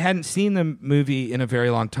 Yeah. I hadn't seen the movie in a very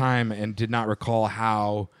long time and did not recall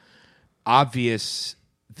how obvious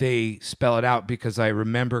they spell it out, because I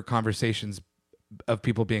remember conversations of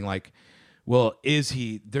people being like, well, is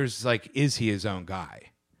he his own guy?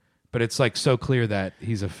 But it's like so clear that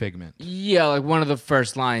he's a figment. Yeah, like one of the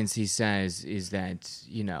first lines he says is that,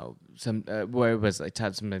 you know, where it was like,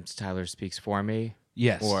 sometimes Tyler speaks for me.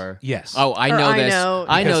 Yes. Or yes. Oh, I know this.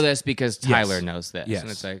 I know because- this because Tyler Yes. knows this. Yes. And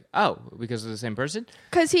it's like, oh, because of the same person?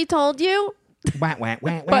 Because he told you? But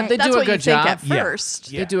they That's do a what good you job. think at first.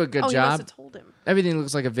 They do a good Oh, you must job. have told him. Everything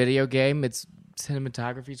looks like a video game. It's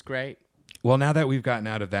cinematography's great. Well, now that we've gotten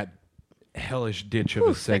out of that hellish ditch of a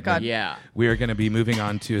thank segment, God. Yeah. we are going to be moving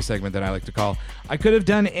on to a segment that I like to call I Could Have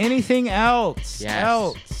Done Anything Else.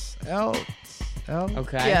 Yes. Else.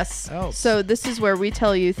 Okay. Yes. Else. So this is where we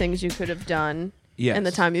tell you things you could have done in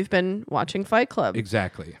the time you've been watching Fight Club.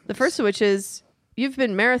 Exactly. The first of which is you've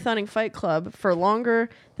been marathoning Fight Club for longer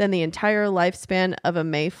than the entire lifespan of a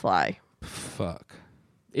mayfly. Fuck.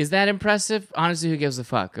 Is that impressive? Honestly, who gives a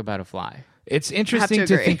fuck about a fly? It's interesting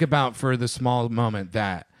to agree. think about for the small moment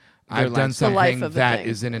that Their I've done life- The life something of a that thing.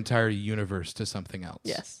 is an entire universe to something else.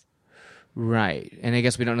 Yes. Right. And I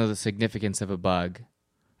guess we don't know the significance of a bug.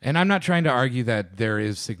 And I'm not trying to argue that there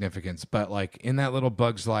is significance, but like in that little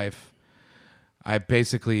bug's life, I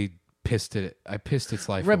basically pissed its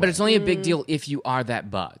life Right, away. but it's only a big deal if you are that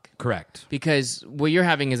bug. Correct. Because what you're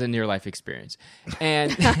having is a near life experience.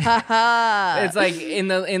 And it's like in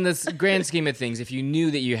this grand scheme of things, if you knew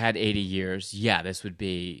that you had 80 years, yeah, this would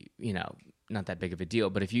be, you know, not that big of a deal.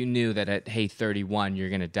 But if you knew that at 31 you're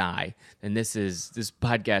gonna die, then this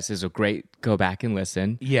podcast is a great go back and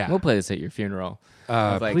listen. Yeah. We'll play this at your funeral.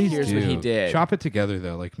 Of like, Please here's do. what he did. Chop it together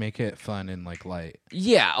though, like make it fun and like light.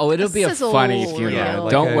 Yeah. Oh, it'll be a Sizzle funny reel. funeral. Yeah,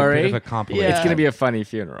 like Don't a worry. bit of a compliment. Yeah. It's gonna be a funny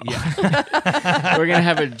funeral. Yeah. We're gonna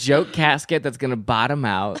have a joke casket that's gonna bottom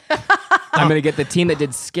out. I'm gonna get the team that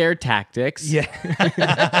did scare tactics. Yeah.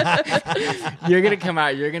 You're gonna come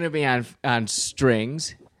out. You're gonna be on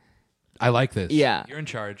strings. I like this. Yeah. You're in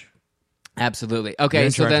charge. Absolutely. You're Okay.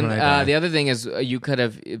 in So charge then when I die. the other thing is you could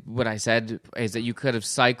have. What I said is that you could have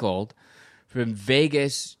cycled from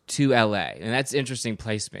Vegas to LA, and that's interesting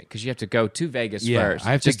placement because you have to go to Vegas Yeah. first.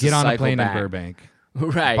 I have to just get on a cycle plane back. in Burbank.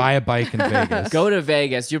 Right. Buy a bike in Vegas. Go to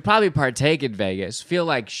Vegas. You'll probably partake in Vegas, feel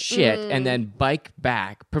like shit, and then bike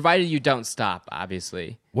back, provided you don't stop,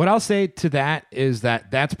 obviously. What I'll say to that is that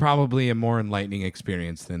that's probably a more enlightening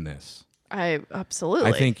experience than this. Absolutely.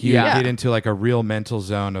 I think you Yeah. get into like a real mental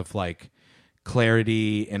zone of like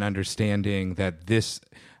clarity and understanding that this.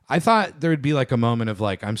 I thought there would be like a moment of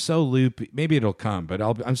like, I'm so loopy. Maybe it'll come, but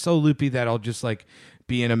I'm so loopy that I'll just like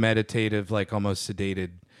be in a meditative, like almost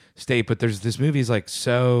sedated state. But this movie is like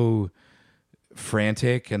so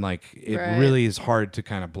frantic and like it Right. really is hard to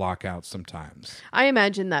kind of block out sometimes. I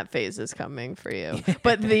imagine that phase is coming for you.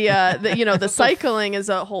 But the cycling is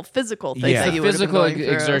a whole physical thing Yeah. that you would have been Physical going through.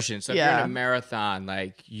 exertion. So if you're in Yeah. a marathon,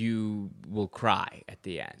 like you will cry at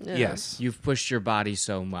the end. Yes. You've pushed your body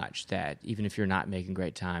so much that even if you're not making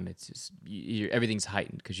great time, it's just everything's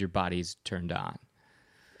heightened because your body's turned on.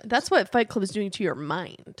 That's what Fight Club is doing to your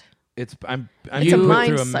mind. I'm It's a put mind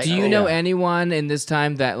through cycle. Do you know Yeah. anyone in this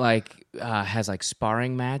time that like has like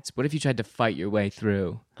sparring mats? What if you tried to fight your way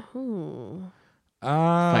through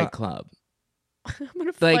Fight Club? I'm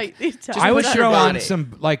gonna Like, fight the entire I would put on throw your on body.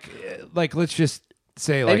 some like let's just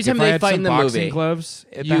say like Every time if I they had fight some in the boxing movie, gloves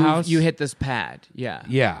at You the house, you hit this pad. Yeah.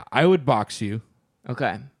 yeah, I would box you.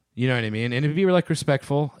 Okay. You know what I mean? And it'd be like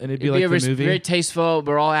respectful, and it'd be It'd like be the movie. very tasteful.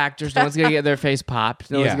 We're all actors. No one's gonna get their face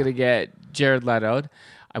popped. No one's gonna get Jared Leto'd.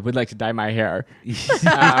 I would like to dye my hair.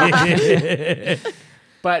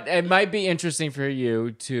 But it might be interesting for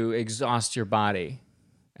you to exhaust your body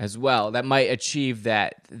as well. That might achieve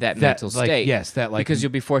that mental state. Yes, that like because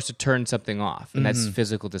you'll be forced to turn something off, and that's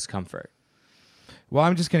physical discomfort. Well,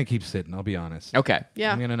 I'm just gonna keep sitting. I'll be honest. Okay.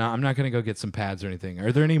 Yeah. I'm not gonna go get some pads or anything.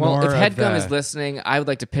 Are there any Well, more? if Headgum is listening, I would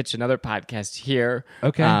like to pitch another podcast here.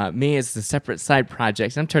 Okay. Me as the separate side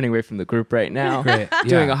project. I'm turning away from the group right now. Great.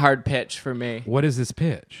 Doing Yeah. a hard pitch for me. What is this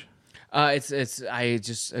pitch? It's I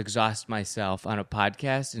just exhaust myself on a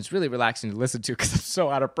podcast, and it's really relaxing to listen to because I'm so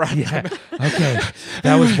out of breath. Yeah. Okay.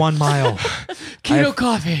 That was 1 mile. Keto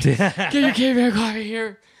coffee. Get your keto coffee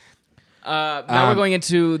here. Now we're going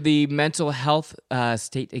into the mental health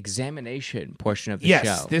state examination portion of the show.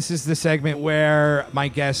 Yes, this is the segment where my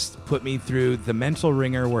guests put me through the mental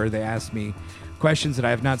ringer, where they ask me questions that I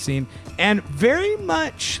have not seen, and very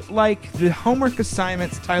much like the homework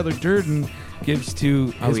assignments Tyler Durden gives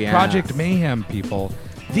to his Project Mayhem people.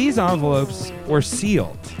 These envelopes were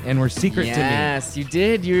sealed and were secret to me. Yes, you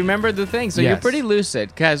did. You remembered the thing. So you're pretty lucid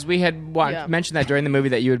because we had mentioned that during the movie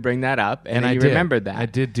that you would bring that up, and I you did. remembered that. I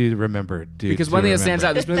did remember. Because one thing that stands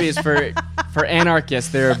out in this movie is for anarchists,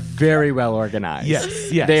 they're very well organized. Yes.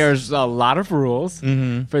 There's a lot of rules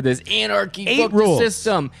for this anarchy 8 rules.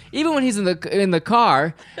 system. Even when he's in the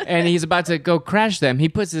car and he's about to go crash them, he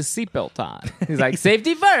puts his seatbelt on. He's like,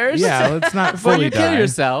 safety first. Yeah, let's not before fully you kill die.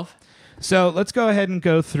 yourself. So let's go ahead and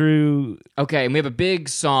go through. Okay, and we have a big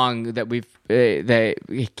song that we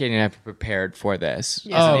can't have prepared for this.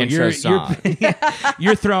 Oh, as an intro song.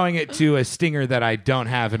 You're throwing it to a stinger that I don't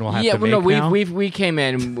have and will have to make now? We came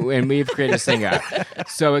in and we've created a singer.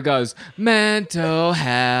 So it goes, mental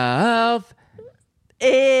health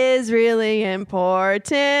is really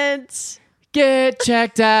important. Get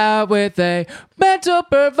checked out with a mental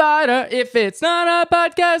provider if it's not a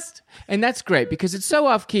podcast. And that's great because it's so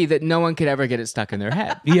off key that no one could ever get it stuck in their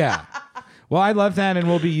head. Yeah. Well, I love that, and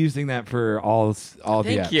we'll be using that for all the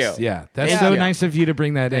Thank apps. you. Yeah, that's Thank so you. nice of you to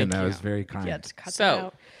bring that in. Thank That you. was very kind. Yeah, just cut that So,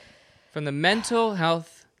 out. from the mental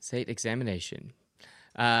health state examination,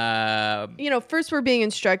 First we're being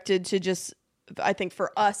instructed to just, I think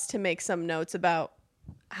for us to make some notes about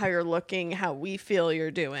how you're looking, how we feel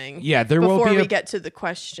you're doing. Yeah, there will before be we get to the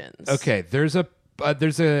questions. Okay, there's an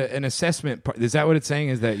assessment part. Is that what it's saying?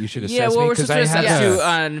 Is that you should assess yeah, well, me? we're supposed to I assess have you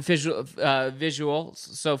on visuals.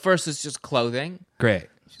 So first, it's just clothing. Great.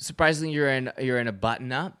 Surprisingly, you're in a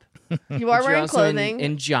button up. You are You're wearing also clothing.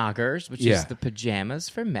 in joggers, which Yeah. is the pajamas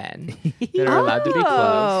for men that are allowed to be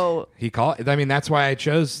clothed. Oh, I mean, that's why I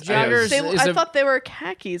chose Joggers. I thought they were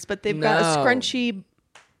khakis, but they've got a No. scrunchy.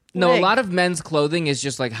 No, a leg. lot of men's clothing is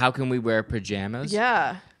just like, how can we wear pajamas?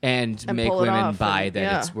 Yeah. And make pull it women off buy and- that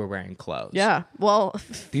yeah. we're wearing clothes. Yeah. Well,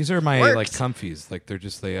 These are my Worked. like comfies. Like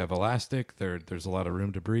they have elastic. There's a lot of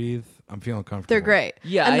room to breathe. I'm feeling comfortable. they're great.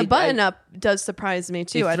 Yeah, and I- the button up does surprise me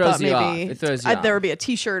too. It I throws thought you maybe off. It throws you there off. would be a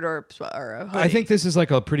t-shirt or a hoodie. I think this is like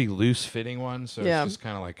a pretty loose fitting one, so Yeah. it's just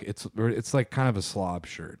kind of like it's like kind of a slob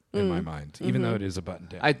shirt in my mind, even though it is a button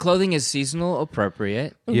down. Clothing is seasonal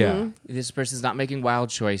appropriate. Yeah. This person's not making wild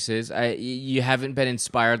choices. You haven't been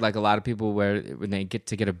inspired like a lot of people wear when they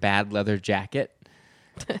get a bad leather jacket.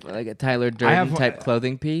 Like a Tyler Durden type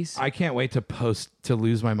clothing piece. I can't wait to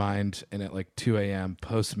lose my mind and at like 2 a.m.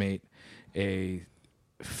 Postmate a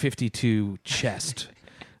 52 chest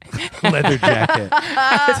leather jacket.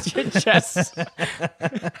 Your chest.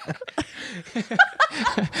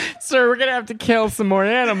 Sir, we're gonna have to kill some more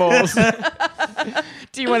animals.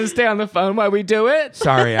 Do you want to stay on the phone while we do it?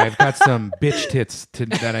 Sorry, I've got some bitch tits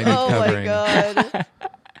that I need Oh covering. my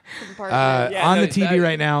god. On the TV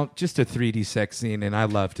right now, just a 3D sex scene, and I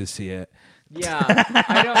love to see it. Yeah,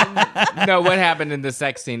 I don't know what happened in the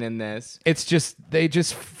sex scene in this. It's just they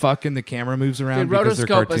just fuck and the camera moves The around because they're rotoscope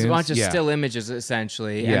cartoons. is a bunch of Yeah. still images,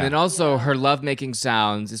 essentially. Yeah. And then also her lovemaking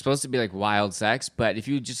sounds is supposed to be like wild sex, but if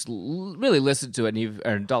you just really listen to it and you're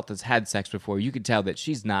an adult that's had sex before, you can tell that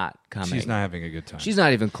she's not coming. She's not having a good time. She's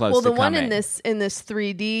not even close Well, to the one coming. in this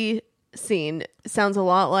 3D scene sounds a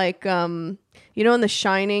lot like in The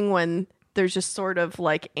Shining when there's just sort of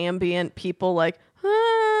like ambient people like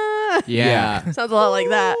Yeah. sounds a lot like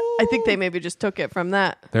that. I think they maybe just took it from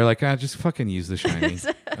that. They're like, just fucking use The Shining.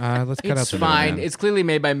 Let's cut out It's the fine. middleman. It's clearly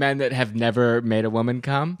made by men that have never made a woman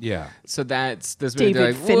come. Yeah. So that's this movie.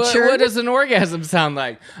 David They're like, Fincher. what does an orgasm sound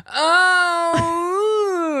like?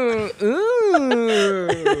 Oh,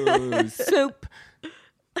 ooh, soup.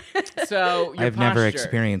 So your I've never posture.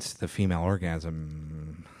 experienced the female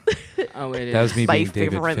orgasm. Oh, it is. That was me My being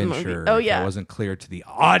David favorite movie. Fincher. Oh, if yeah. I wasn't clear to the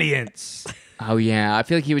audience. Oh, yeah. I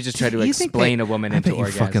feel like he was just trying to You think explain they- a woman I into bet you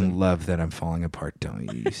orgasm. fucking love that I'm falling apart, don't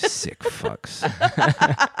you? You sick fucks.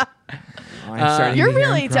 You're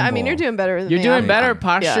really. You're doing better than You're me. doing I'm- better.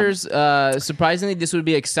 Postures, surprisingly, this would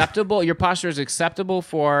be acceptable. Your posture is acceptable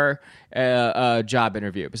for a job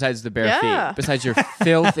interview, besides the bare feet. Besides your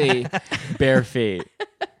filthy bare feet.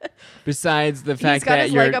 Besides the fact He's got that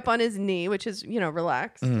his you're leg up on his knee, which is,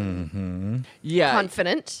 relaxed,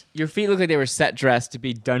 confident. Your feet look like they were set dressed to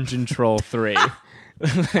be Dungeon Troll 3.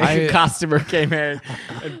 A customer came in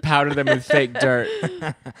and powdered them with fake dirt.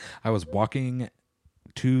 I was walking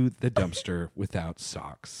to the dumpster without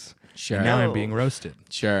socks. Sure. And now I'm being roasted.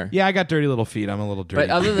 Sure. Yeah, I got dirty little feet. I'm a little dirty. But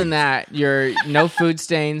other than that, you're no food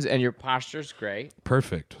stains and your posture's great.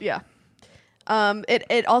 Perfect. Yeah.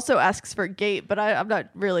 It also asks for gait, but I'm not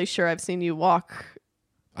really sure I've seen you walk.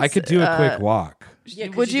 I could do a quick walk. Yeah,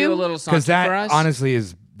 Would you do a little Because something for that us? honestly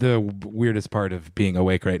is the weirdest part of being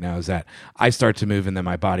awake right now is that I start to move and then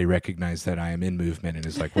my body recognizes that I am in movement and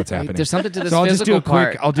is like, what's happening? There's something to this So I'll just do physical a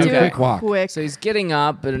quick. part. I'll do a quick walk. So he's getting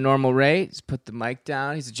up at a normal rate. He's put the mic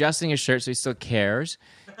down. He's adjusting his shirt so he still cares.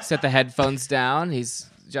 Set the headphones down. He's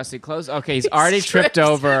adjusting clothes. Okay, he's already tripped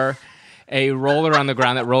over a roller on the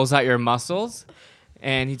ground that rolls out your muscles.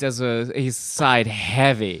 And he's sighed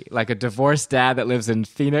heavy, like a divorced dad that lives in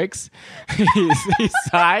Phoenix. he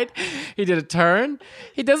sighed. He did a turn.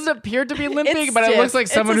 He doesn't appear to be limping, It's but it stiff. looks like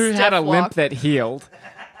It's someone a who had a stiff limp walk. that healed.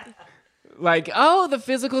 Like, oh, the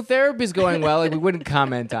physical therapy's going well. Like, we wouldn't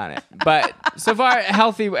comment on it. But so far, a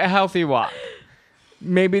healthy walk.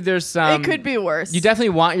 Maybe there's some... It could be worse. You definitely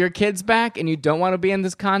want your kids back, and you don't want to be in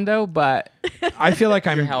this condo, but... I feel like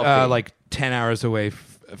I'm healthy. like 10 hours away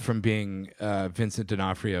from being Vincent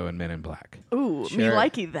D'Onofrio in Men in Black. Ooh, me Sure.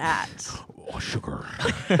 likey that. Oh, sugar.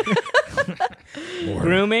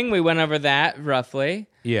 Grooming, we went over that roughly.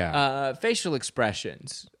 Yeah. Facial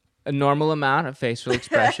expressions. A normal amount of facial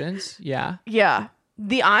expressions. Yeah. Yeah.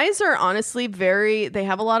 The eyes are honestly they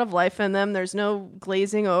have a lot of life in them. There's no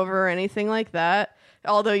glazing over or anything like that.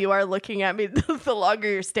 Although you are looking at me, the longer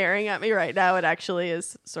you're staring at me right now, it actually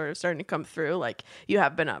is sort of starting to come through. Like you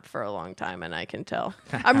have been up for a long time, and I can tell.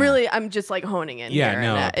 I'm just like honing in Yeah, here.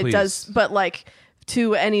 no, and please. it does, but like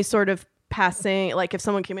to any sort of passing, like if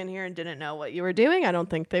someone came in here and didn't know what you were doing, I don't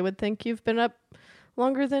think they would think you've been up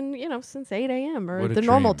longer than, since 8 a.m. or What a the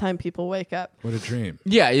normal dream. time people wake up. What a dream.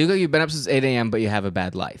 Yeah, you've been up since 8 a.m., but you have a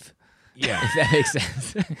bad life. Yeah. If that makes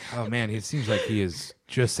sense. Oh, man. It seems like he has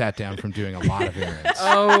just sat down from doing a lot of errands.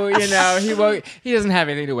 Oh, he doesn't have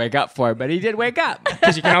anything to wake up for, but he did wake up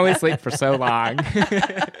because you can only sleep for so long.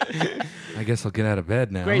 I guess I'll get out of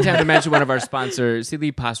bed now. Great time to mention one of our sponsors,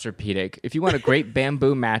 Sealy Posturepedic. If you want a great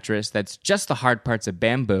bamboo mattress that's just the hard parts of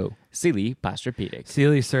bamboo, Sealy Posturepedic.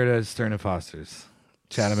 Sealy, Serta, Stern and Foster's.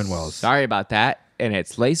 Chatham and Wells. Sorry about that. And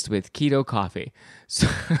it's laced with keto coffee. So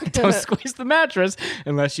don't squeeze the mattress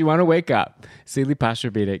unless you want to wake up. Sealy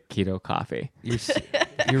Posturepedic Keto Coffee.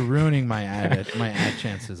 You're ruining my ad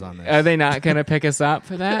chances on this. Are they not going to pick us up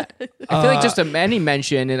for that? I feel like just any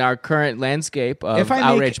mention in our current landscape of if I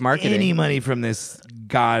outrage make marketing. any money from this,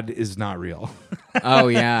 God is not real. Oh,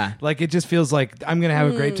 yeah. Like, it just feels like I'm going to have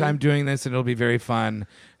a great time doing this and it'll be very fun.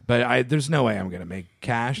 But there's no way I'm going to make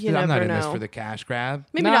cash. You I'm not never in this know. for the cash grab.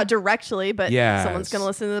 Maybe No. not directly, but Yes. someone's going to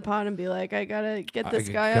listen to the pod and be like, I got to get this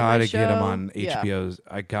guy on gotta my show. get him on Yeah. HBO's.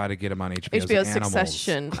 I got to get him on HBO's HBO's Animals.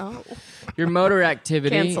 Succession. Oh. Your motor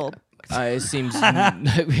activity Canceled. It seems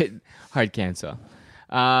hard cancel.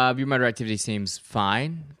 Your motor activity seems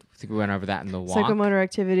fine. I think we went over that in the walk. Psychomotor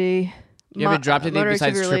activity. You haven't dropped anything motor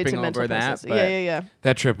besides activity related tripping to mental over that, process. but- Yeah.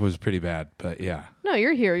 That trip was pretty bad, but yeah. No,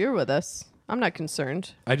 you're here. You're with us. I'm not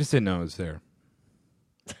concerned. I just didn't know it was there.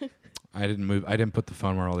 I didn't move. I didn't put the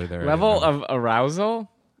phone roller there. Level of arousal?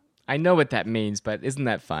 I know what that means, but isn't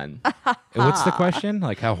that fun? What's the question?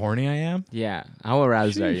 Like how horny I am? Yeah. How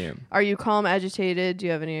aroused are you? Are you calm, agitated? Do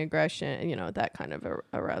you have any aggression? That kind of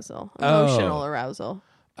arousal. Oh. Emotional arousal.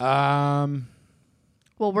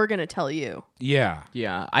 Well, we're going to tell you. Yeah.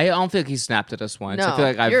 Yeah. I don't feel like he snapped at us once. No, I feel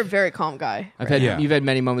like you're a very calm guy. Yeah. You've had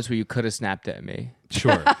many moments where you could have snapped at me,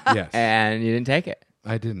 Sure. Yes. and you didn't take it.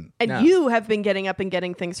 I didn't. And No. you have been getting up and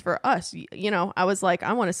getting things for us. I was like,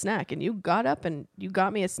 I want a snack. And you got up and you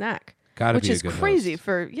got me a snack. Gotta which be a is good crazy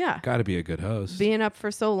host. Got to be a good host. Being up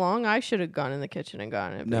for so long, I should have gone in the kitchen and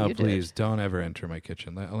gotten it. But No, you please don't ever enter my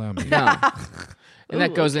kitchen. Allow me. No. And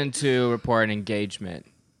that Ooh, goes into report and engagement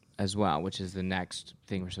as well, which is the next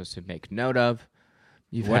thing we're supposed to make note of.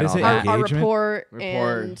 You've What had is all it? that. Our Engagement? report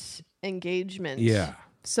Report. and engagement. Yeah.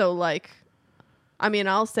 So, like, I mean,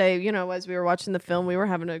 I'll say, as we were watching the film, we were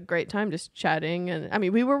having a great time just chatting. And I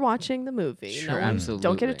mean, we were watching the movie. Sure, absolutely.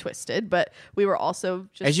 Don't get it twisted, but we were also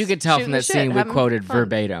just As you could tell from that scene we quoted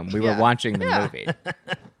verbatim, we were watching the movie.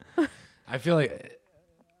 I feel like...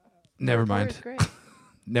 Never mind. Great.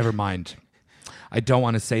 Never mind. I don't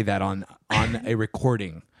want to say that on a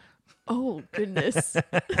recording. Oh, goodness.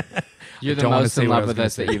 You're the most in love with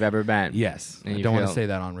us that you've ever been. Yes. I don't want to say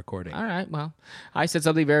that on recording. All right. Well, I said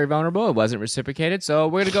something very vulnerable. It wasn't reciprocated. So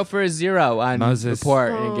we're going to go for a 0 on Moses. rapport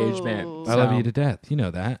and engagement. I love you to death. You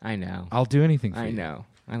know that. I know. I'll do anything for you. I know.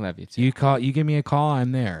 I love you too. You give me a call,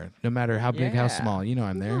 I'm there. No matter how big, how small. You know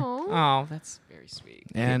I'm there. Oh, that's very sweet.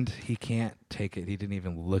 And he can't take it. He didn't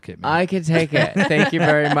even look at me. I can take it. Thank you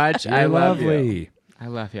very much. You're I love lovely. you. I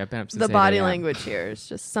love you. I've been up since The 8 body a.m. language here is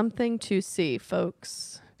just something to see,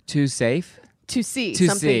 folks. Too safe? To see. To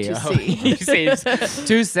something see. to Oh, see. he seems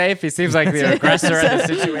too safe. He seems like the aggressor of the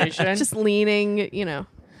situation. Just leaning,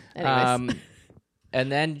 Anyways.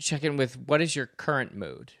 And then check in with what is your current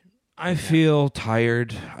mood? I feel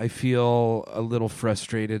tired. I feel a little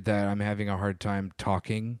frustrated that I'm having a hard time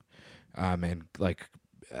talking and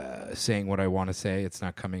saying what I want to say. It's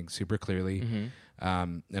not coming super clearly.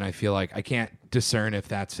 Mm-hmm. And I feel like I can't discern if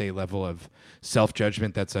that's a level of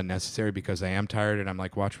self-judgment that's unnecessary because I am tired and I'm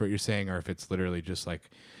like, watch what you're saying, or if it's literally just like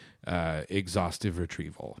exhaustive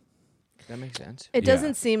retrieval. That makes sense. It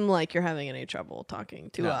doesn't seem like you're having any trouble talking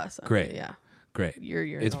to us. Great. Yeah. Great.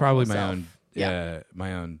 You're it's probably my self. own.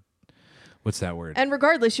 My own. What's that word? And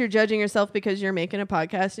regardless, you're judging yourself because you're making a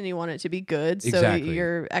podcast and you want it to be good. So Exactly.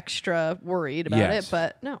 you're extra worried about Yes. it.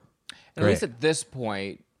 But no. At least at this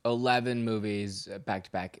point, 11 movies back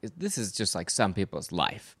to back. This is just like some people's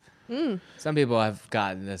life. Some people have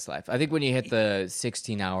gotten this life. I think when you hit the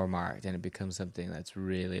 16-hour mark, then it becomes something that's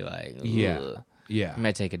really like, ugh. Yeah. You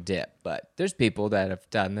might take a dip. But there's people that have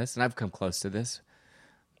done this, and I've come close to this.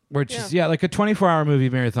 Which is, like a 24-hour movie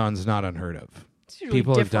marathon is not unheard of. It's usually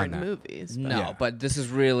People have done different that. movies. No, but this is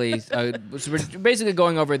really so we're basically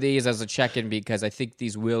going over these as a check-in because I think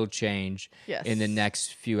these will change in the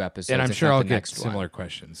next few episodes. And I'm if sure not I'll the get next similar one.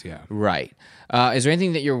 questions. Yeah. Right. Is there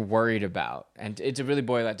anything that you're worried about? And to really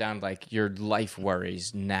boil that down, like your life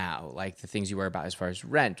worries now, like the things you worry about as far as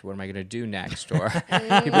rent. What am I going to do next? Or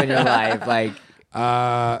people in your life, like.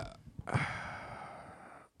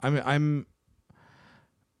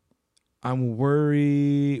 I'm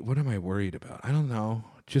worried. What am I worried about? I don't know.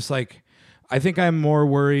 Just like, I think I'm more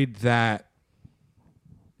worried that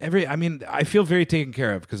I feel very taken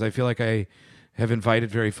care of because I feel like I have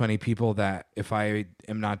invited very funny people that if I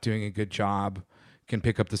am not doing a good job can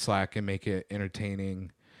pick up the slack and make it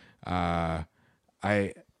entertaining. I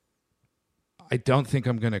don't think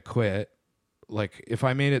I'm going to quit. Like if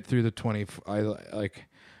I made it through the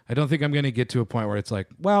I don't think I'm going to get to a point where it's like,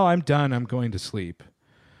 well, I'm done. I'm going to sleep.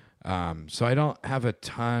 So I don't have a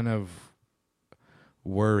ton of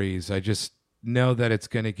worries. I just know that it's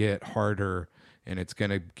going to get harder and it's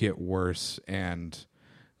going to get worse. And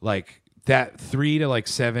like that 3 to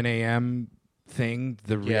 7 a.m. thing,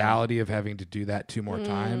 the reality of having to do that 2 more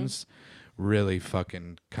times really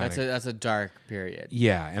fucking kind of. That's a dark period.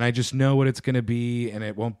 Yeah. And I just know what it's going to be and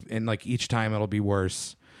it won't, and like each time it'll be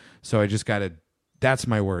worse. So I just got to, that's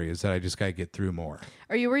my worry is that I just got to get through more.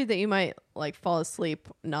 Are you worried that you might fall asleep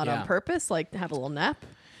not on purpose, like have a little nap?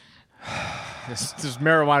 There's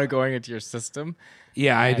marijuana going into your system.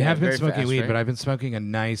 Yeah, I have been very smoking fast, weed, right? but I've been smoking a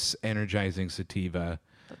nice, energizing sativa.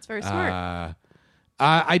 That's very smart.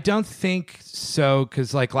 I don't think so,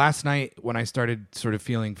 because like last night when I started sort of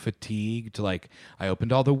feeling fatigued, like I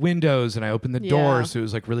opened all the windows and I opened the door, so it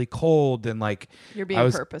was like really cold and like You're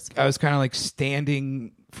being purposeful. I was kind of like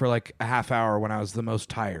standing for like a half hour when I was the most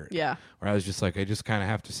tired. Yeah, where I was just like, I just kind of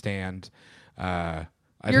have to stand.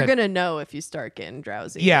 You're gonna know if you start getting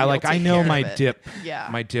drowsy. Yeah, like I know my it. dip. Yeah,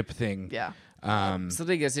 my dip thing. Yeah.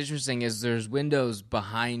 Something that's interesting is there's windows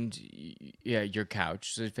behind your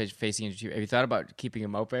couch, so facing into you. Have you thought about keeping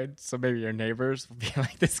them open so maybe your neighbors will be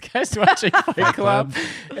like, this guy's watching Fight Club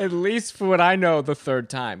at least for what I know the third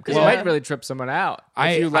time, because you might really trip someone out.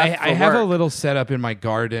 I have a little setup in my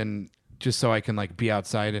garden just so I can like be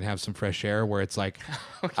outside and have some fresh air where it's like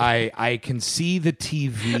I can see the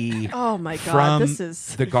TV oh my God, from this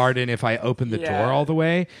is the garden if I open the door all the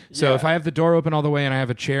way. So if I have the door open all the way and I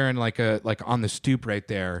have a chair and like on the stoop right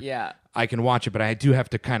there, I can watch it, but I do have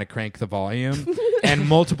to kind of crank the volume. And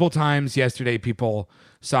multiple times yesterday people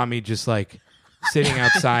saw me just like sitting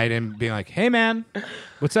outside and being like, "Hey, man,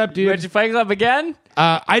 what's up, dude?" Went to Fight Club again?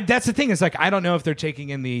 That's the thing is like I don't know if they're taking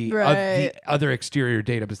in the Right. other exterior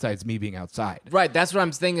data besides me being outside. Right, that's what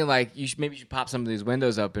I'm thinking. Like, maybe you should pop some of these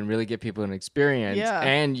windows up and really give people an experience. Yeah.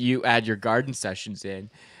 And you add your garden sessions in,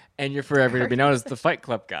 and you're forever to be known as the Fight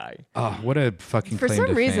Club guy. Oh, what a fucking For claim some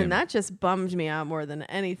to reason, fame. that just bummed me out more than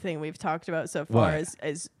anything we've talked about so far. What?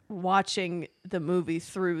 Is watching the movie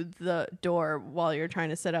through the door while you're trying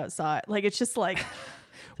to sit outside. Like it's just like.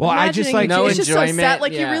 Well, I just imagining like No it's just so sad. enjoyment,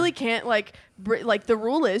 Like you yeah. really can't like the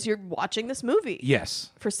rule is you're watching this movie.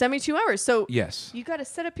 yes. For 72 hours. So Yes. you got to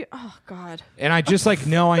set up your. Oh God. And I just like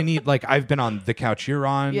know I need like I've been on the couch you're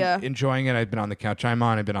on, Yeah. enjoying it. I've been on the couch I'm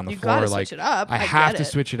on. I've been on the You floor. gotta Like switch it up. I I have get to it.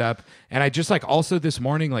 switch it up. And I just like also this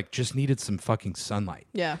morning like just needed some fucking sunlight.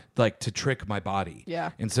 Yeah. Like to trick my body.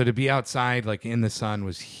 Yeah. And so to be outside like in the sun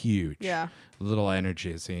was huge. Yeah. A little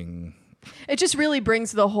energizing. It just really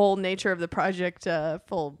brings the whole nature of the project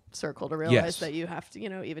full circle to realize Yes. that you have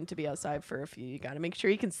to, even to be outside for a few, you got to make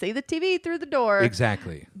sure you can see the TV through the door.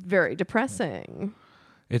 Exactly. Very depressing.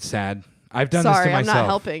 It's sad. I've done this Sorry, to I'm myself. not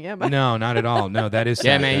helping, am I? No, not at all. No, that is sad.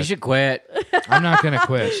 Yeah, man, you should quit. I'm not going to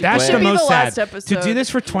quit. That's quit. the Should be most the last sad. To episode. do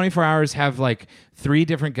this for 24 hours, have like 3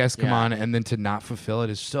 different guests come Yeah. on, and then to not fulfill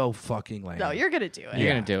it is so fucking lame. No, you're going to do it.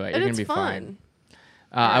 You're going to do it. And You're going it's to be fun. fine.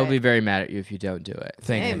 I will Right. be very mad at you if you don't do it.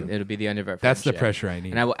 Thank Same. you. It'll be the end of our That's the friendship. pressure I need.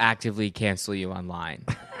 And I will actively cancel you online.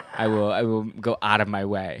 I will go out of my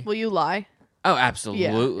way. Will you lie? Oh,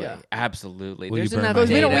 absolutely. yeah. Absolutely. Will you There's burn enough my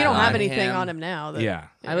Because we don't data have on anything him. on him now. That, Yeah.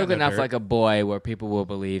 I look enough like a boy where people will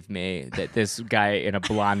believe me that this guy in a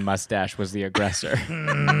blonde mustache was the aggressor.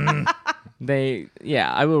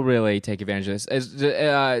 I will really take advantage of this.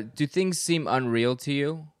 Do things seem unreal to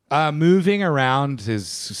you? Moving around is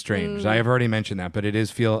strange. I have already mentioned that, but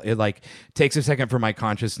it like takes a second for my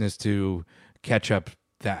consciousness to catch up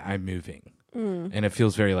that I'm moving. And it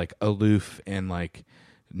feels very like aloof and like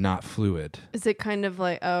not fluid. Is it kind of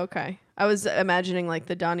like, oh, okay. I was imagining like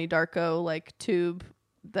the Donnie Darko like tube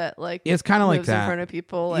that like It's kind of like moves that. in front of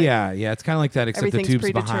people. Like, yeah, it's kind of like that, except the everything's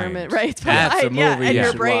tube's predetermined. behind. Right. It's That's a behind, yeah, movie and you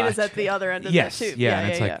your should brain watch. is at the other end of Yes, the tube. yeah,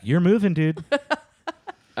 and it's like, you're moving, dude.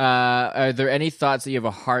 Are there any thoughts that you have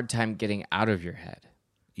a hard time getting out of your head?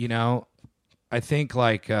 I think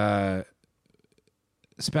like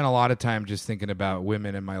spent a lot of time just thinking about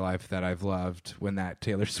women in my life that I've loved when that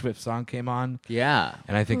Taylor Swift song came on. Yeah.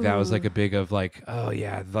 And I think that was like a big of like, oh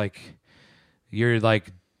yeah, like you're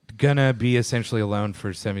like gonna be essentially alone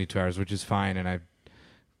for 72 hours, which is fine. And I,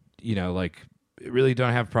 like really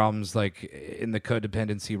don't have problems like in the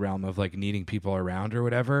codependency realm of like needing people around or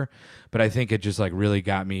whatever. But I think it just like really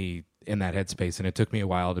got me in that headspace. And it took me a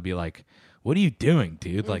while to be like, what are you doing,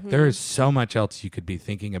 dude? Like there is so much else you could be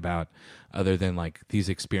thinking about other than like these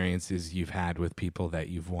experiences you've had with people that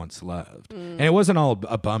you've once loved. And it wasn't all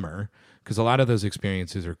a bummer because a lot of those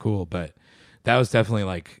experiences are cool, but that was definitely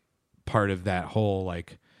like part of that whole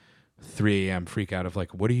like 3 a.m. freak out of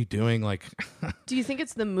like, what are you doing? Like, Do you think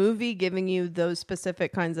it's the movie giving you those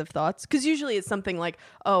specific kinds of thoughts? Because usually it's something like,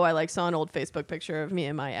 oh, I like saw an old Facebook picture of me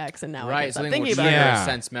and my ex, and now I can't stop something thinking which about it. Yeah.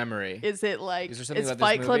 sense memory. Is it like Is there something is about this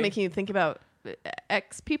Fight Club movie? making you think about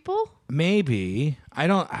ex people? maybe I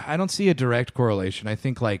don't see a direct correlation. I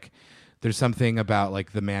think like there's something about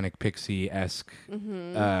like the manic pixie-esque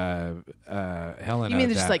Helena. You mean there's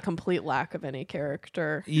that- just like complete lack of any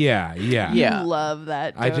character? yeah. Yeah. You love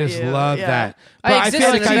that. I don't just you? love Yeah. that. I But exist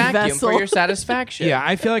feel in like a I've- vacuum for vessel. your satisfaction. Yeah,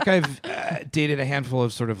 I feel like I've dated a handful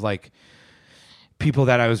of sort of like people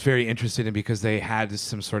that I was very interested in because they had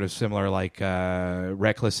some sort of similar like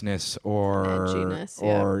recklessness or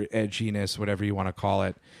edginess, whatever you want to call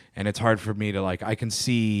it. And it's hard for me to like. I can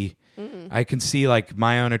see like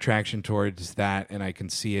my own attraction towards that, and I can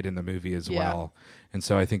see it in the movie as Yeah. well. And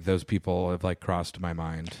so I think those people have like crossed my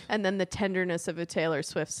mind. And then the tenderness of a Taylor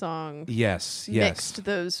Swift song Yes. mixed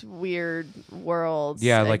those weird worlds.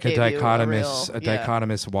 Yeah, that like a gave you dichotomous, real- yeah.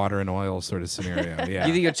 dichotomous water and oil sort of scenario. Yeah.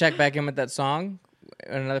 You think you'll check back in with that song?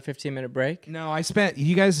 Another 15-minute break? No, have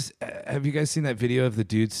you guys seen that video of the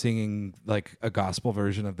dude singing like a gospel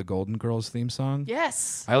version of the Golden Girls theme song?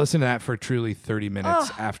 Yes. I listened to that for truly 30 minutes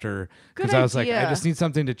after because I was like, idea. I just need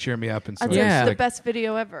something to cheer me up and so That's I just, Yeah. the like, best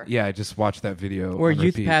video ever. yeah, I just watched that video. Where on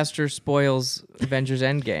youth repeat. pastor spoils Avengers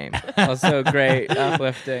Endgame. Also great,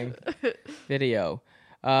 uplifting video.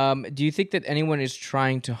 Do you think that anyone is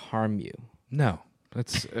trying to harm you? No,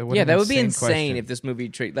 that's what Yeah, an that would be insane insane question. if this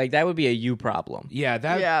movie like that would be a you problem. Yeah,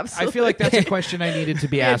 that. Yeah, I feel like that's a question I needed to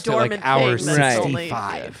be asked at like dormant hour thing that's Right.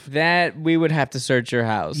 65. That we would have to search your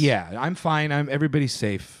house. Yeah, I'm fine. Everybody's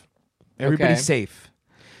safe. Everybody's Okay. safe.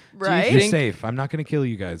 Right? You're think- safe. I'm not going to kill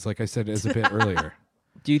you guys, like I said as a bit earlier.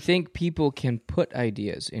 Do you think people can put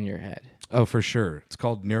ideas in your head? Oh, for sure. It's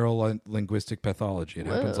called neuro-linguistic pathology. It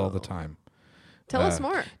happens all the time. Tell us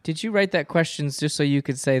more. Did you write that questions just so you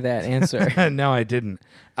could say that answer? No, I didn't.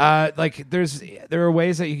 There are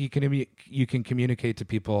ways that you can communicate to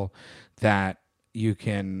people that you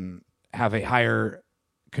can have a higher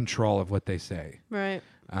control of what they say. Right.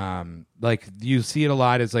 Like you see it a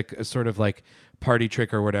lot as like a sort of like party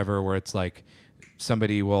trick or whatever, where it's like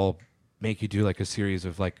somebody will make you do like a series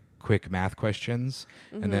of like quick math questions,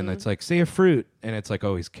 and then it's like say a fruit, and it's like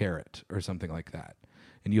always carrot or something like that,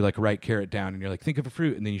 and you like write carrot down, and you're like think of a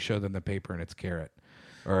fruit, and then you show them the paper, and it's carrot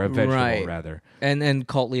or a vegetable rather. And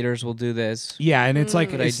cult leaders will do this. Yeah, and it's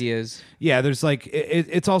like good ideas. Yeah, there's like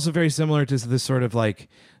it's also very similar to this sort of like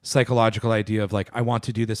psychological idea of like I want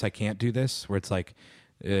to do this, I can't do this, where it's like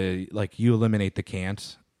you eliminate the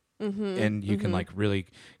can't. And you can like really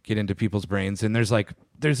get into people's brains. And there's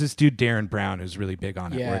this dude Darren Brown who's really big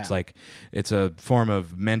on it, where it's like it's a form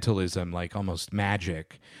of mentalism, like almost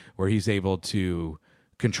magic, where he's able to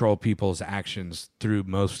control people's actions through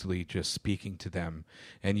mostly just speaking to them,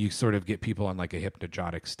 and you sort of get people in like a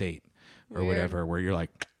hypnagogic state or whatever, where you're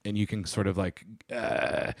like, and you can sort of like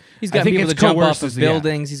he's got people to jump off of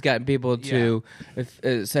buildings. He's got people to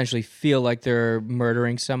essentially feel like they're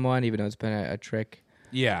murdering someone, even though it's been a trick.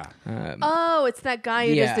 Yeah. It's that guy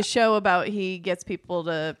who does the show about he gets people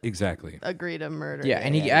to agree to murder. Yeah,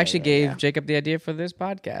 and he actually gave Jacob the idea for this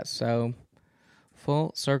podcast. So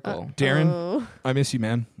full circle. Darren, I miss you,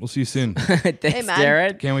 man. We'll see you soon. Thanks, man.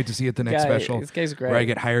 Darren. Can't wait to see you at the next special. This guy's great. Where I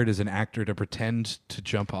get hired as an actor to pretend to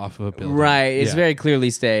jump off of a building. Right. It's very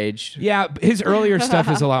clearly staged. Yeah, his earlier stuff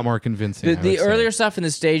is a lot more convincing. The earlier stuff in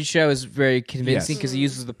the stage show is very convincing because he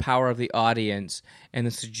uses the power of the audience and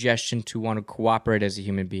the suggestion to want to cooperate as a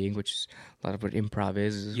human being, which is a lot of what improv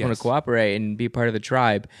is want to cooperate and be part of the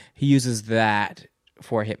tribe. He uses that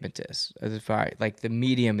for hypnotists. Like the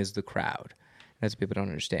medium is the crowd. That's what people don't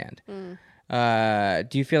understand.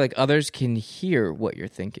 Do you feel like others can hear what you're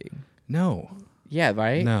thinking? No. Yeah,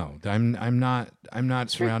 right? No. I'm not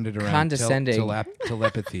surrounded around condescending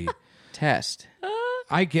telepathy. Test.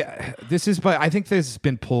 I get this is, but I think this has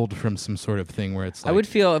been pulled from some sort of thing where it's like, I would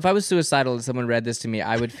feel, if I was suicidal and someone read this to me,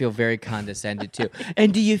 I would feel very condescended too.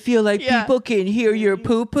 And do you feel like people can hear your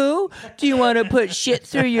poo-poo? Do you want to put shit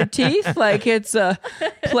through your teeth like it's a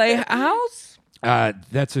playhouse?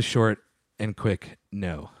 That's a short and quick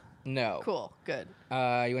no. No. Cool. Good. You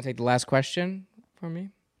want to take the last question for me?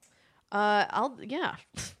 Let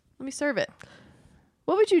me serve it.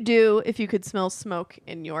 What would you do if you could smell smoke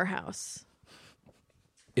in your house?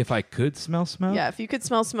 If I could smell smoke? Yeah, if you could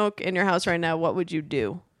smell smoke in your house right now, what would you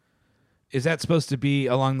do? Is that supposed to be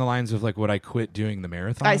along the lines of like would I quit doing the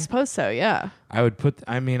marathon? I suppose so, yeah. I'd put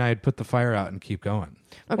the fire out and keep going.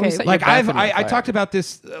 Okay. Like I talked about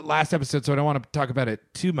this last episode, so I don't want to talk about it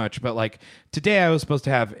too much, but like today I was supposed to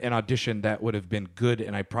have an audition that would have been good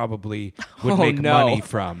and I probably would make money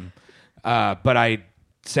from. But I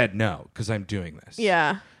said no because I'm doing this.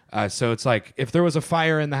 Yeah. So it's like if there was a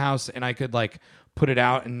fire in the house and I could like put it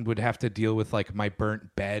out and would have to deal with like my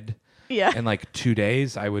burnt bed in like 2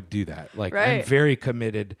 days, I would do that. Like I'm very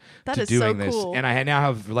committed to doing this. Cool. And I now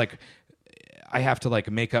have like I have to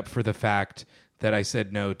like make up for the fact that I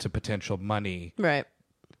said no to potential money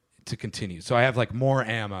to continue. So I have like more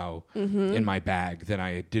ammo in my bag than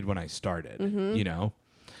I did when I started, you know?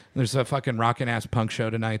 There's a fucking rockin' ass punk show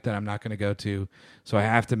tonight that I'm not going to go to, so I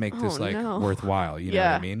have to make this worthwhile. You know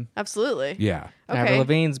what I mean? Absolutely. Yeah. Avril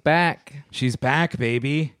Lavigne's back. She's back,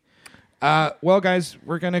 baby. Well, guys,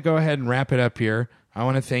 we're going to go ahead and wrap it up here. I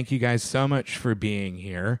want to thank you guys so much for being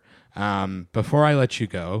here. Before I let you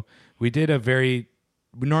go, we did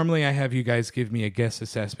normally I have you guys give me a guest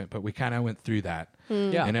assessment, but we kind of went through that.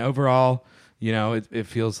 Yeah. And overall, you know, it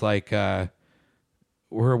feels like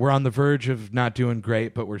we're on the verge of not doing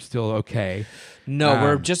great, but we're still okay. No,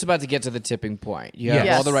 we're just about to get to the tipping point. You have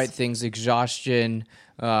all the right things, exhaustion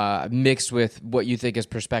mixed with what you think is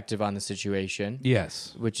perspective on the situation.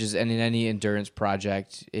 Yes. Which is, and in any endurance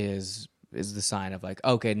project is the sign of like,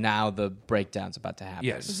 okay, now the breakdown's about to happen.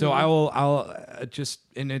 Yes. So I'll just,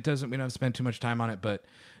 and it doesn't, we don't spend too much time on it, but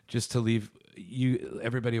just to leave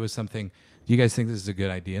everybody with something. Do you guys think this is a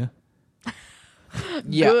good idea?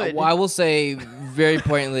 Yeah, well, I will say very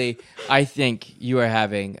pointedly, I think you are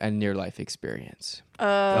having a near-life experience. Oh,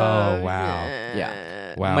 wow.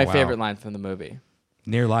 Yeah. Wow. My favorite line from the movie.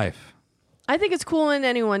 Near life. I think it's cool when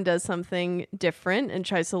anyone does something different and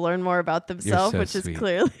tries to learn more about themselves, which is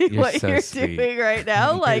clearly what you're doing right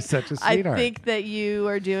now. Like, such a I sweetheart. think that you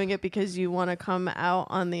are doing it because you want to come out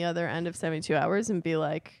on the other end of 72 hours and be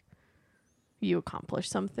like, you accomplish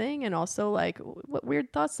something, and also like what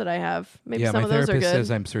weird thoughts that I have. Maybe Yeah, some my of those are therapist good.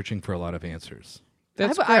 says I'm searching for a lot of answers.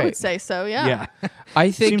 That's I would great. say so. Yeah.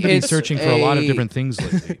 I think Seem to be it's searching for a lot of different things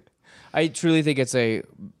lately. I truly think it's a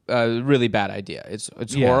really bad idea. It's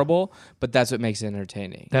Yeah. horrible, but that's what makes it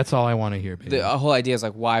entertaining. That's all I want to hear, baby. The whole idea is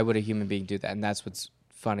like, why would a human being do that? And that's what's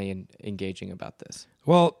funny and engaging about this.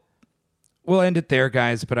 Well, we'll end it there,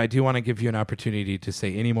 guys, but I do want to give you an opportunity to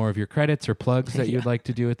say any more of your credits or plugs that you'd like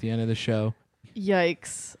to do at the end of the show.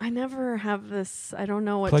 Yikes. I never have this. I don't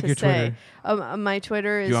know what Plug to your say. My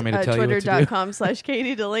Twitter is you want me to tell you what to do?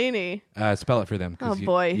 twitter.com/Caitie Delaney. Spell it for them. Oh,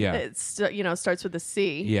 boy. Yeah. It starts with a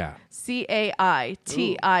C. Yeah.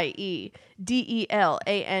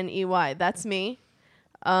 CAITIEDELANEY. That's me.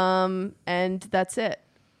 And that's it.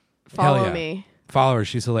 Hell Follow yeah. me. Follow her.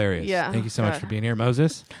 She's hilarious. Yeah. Thank you so much for being here.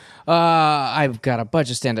 Moses? I've got a bunch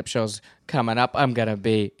of stand-up shows coming up. I'm going to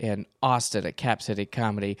be in Austin at Cap City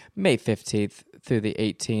Comedy May 15th through the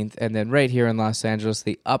 18th. And then right here in Los Angeles,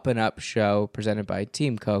 the Up and Up show presented by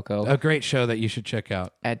Team Coco. A great show that you should check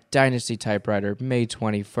out. At Dynasty Typewriter, May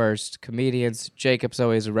 21st. Comedians. Jacob's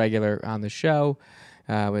always a regular on the show.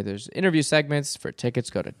 Where there's interview segments. For tickets,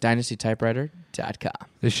 go to dynastytypewriter.com.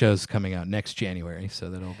 This show's coming out next January, so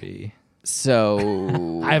that'll be... So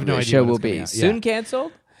I have no the idea show when will it's coming be out. soon Yeah.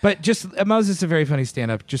 canceled. But just, Moses is a very funny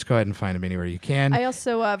stand-up. Just go ahead and find him anywhere you can. I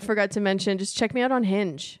also forgot to mention, just check me out on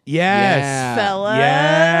Hinge. Yes. Yeah. Fellas.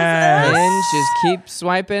 Yes. And just keep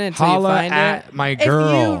swiping until Holla you find at it. my girl.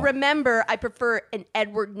 If you remember, I prefer an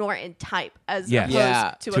Edward Norton type as Yes. opposed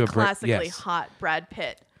Yeah. to To a a classically yes. hot Brad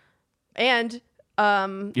Pitt. And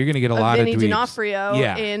You're going to get a lot Vinny of dweebs. D'Onofrio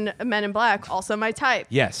Yeah. in Men in Black, also my type.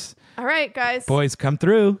 Yes. All right, guys. Boys, come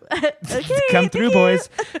through. Okay. Come through, boys.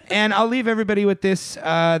 And I'll leave everybody with this.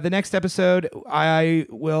 The next episode, I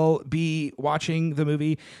will be watching the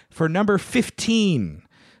movie for number 15.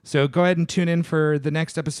 So go ahead and tune in for the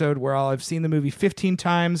next episode where I've seen the movie 15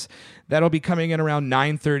 times. That'll be coming in around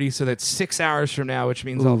 9:30. So that's 6 hours from now, which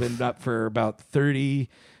means I'll end up for about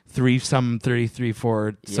 33 some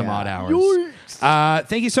odd hours.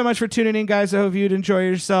 Thank you so much for tuning in, guys. I hope you'd enjoy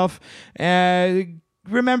yourself.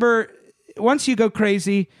 Remember, once you go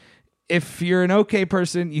crazy, if you're an okay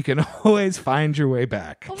person, you can always find your way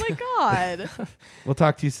back. Oh, my God. We'll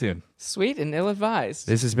talk to you soon. Sweet and ill-advised.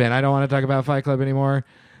 This has been I Don't Want to Talk About Fight Club Anymore.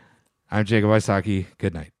 I'm Jacob Wysocki.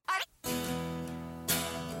 Good night.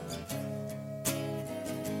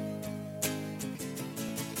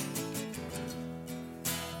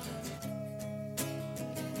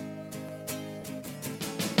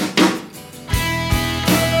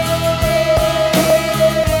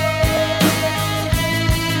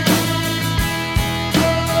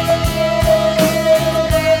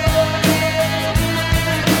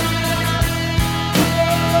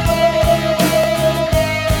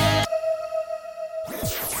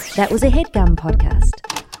 That was a HeadGum podcast.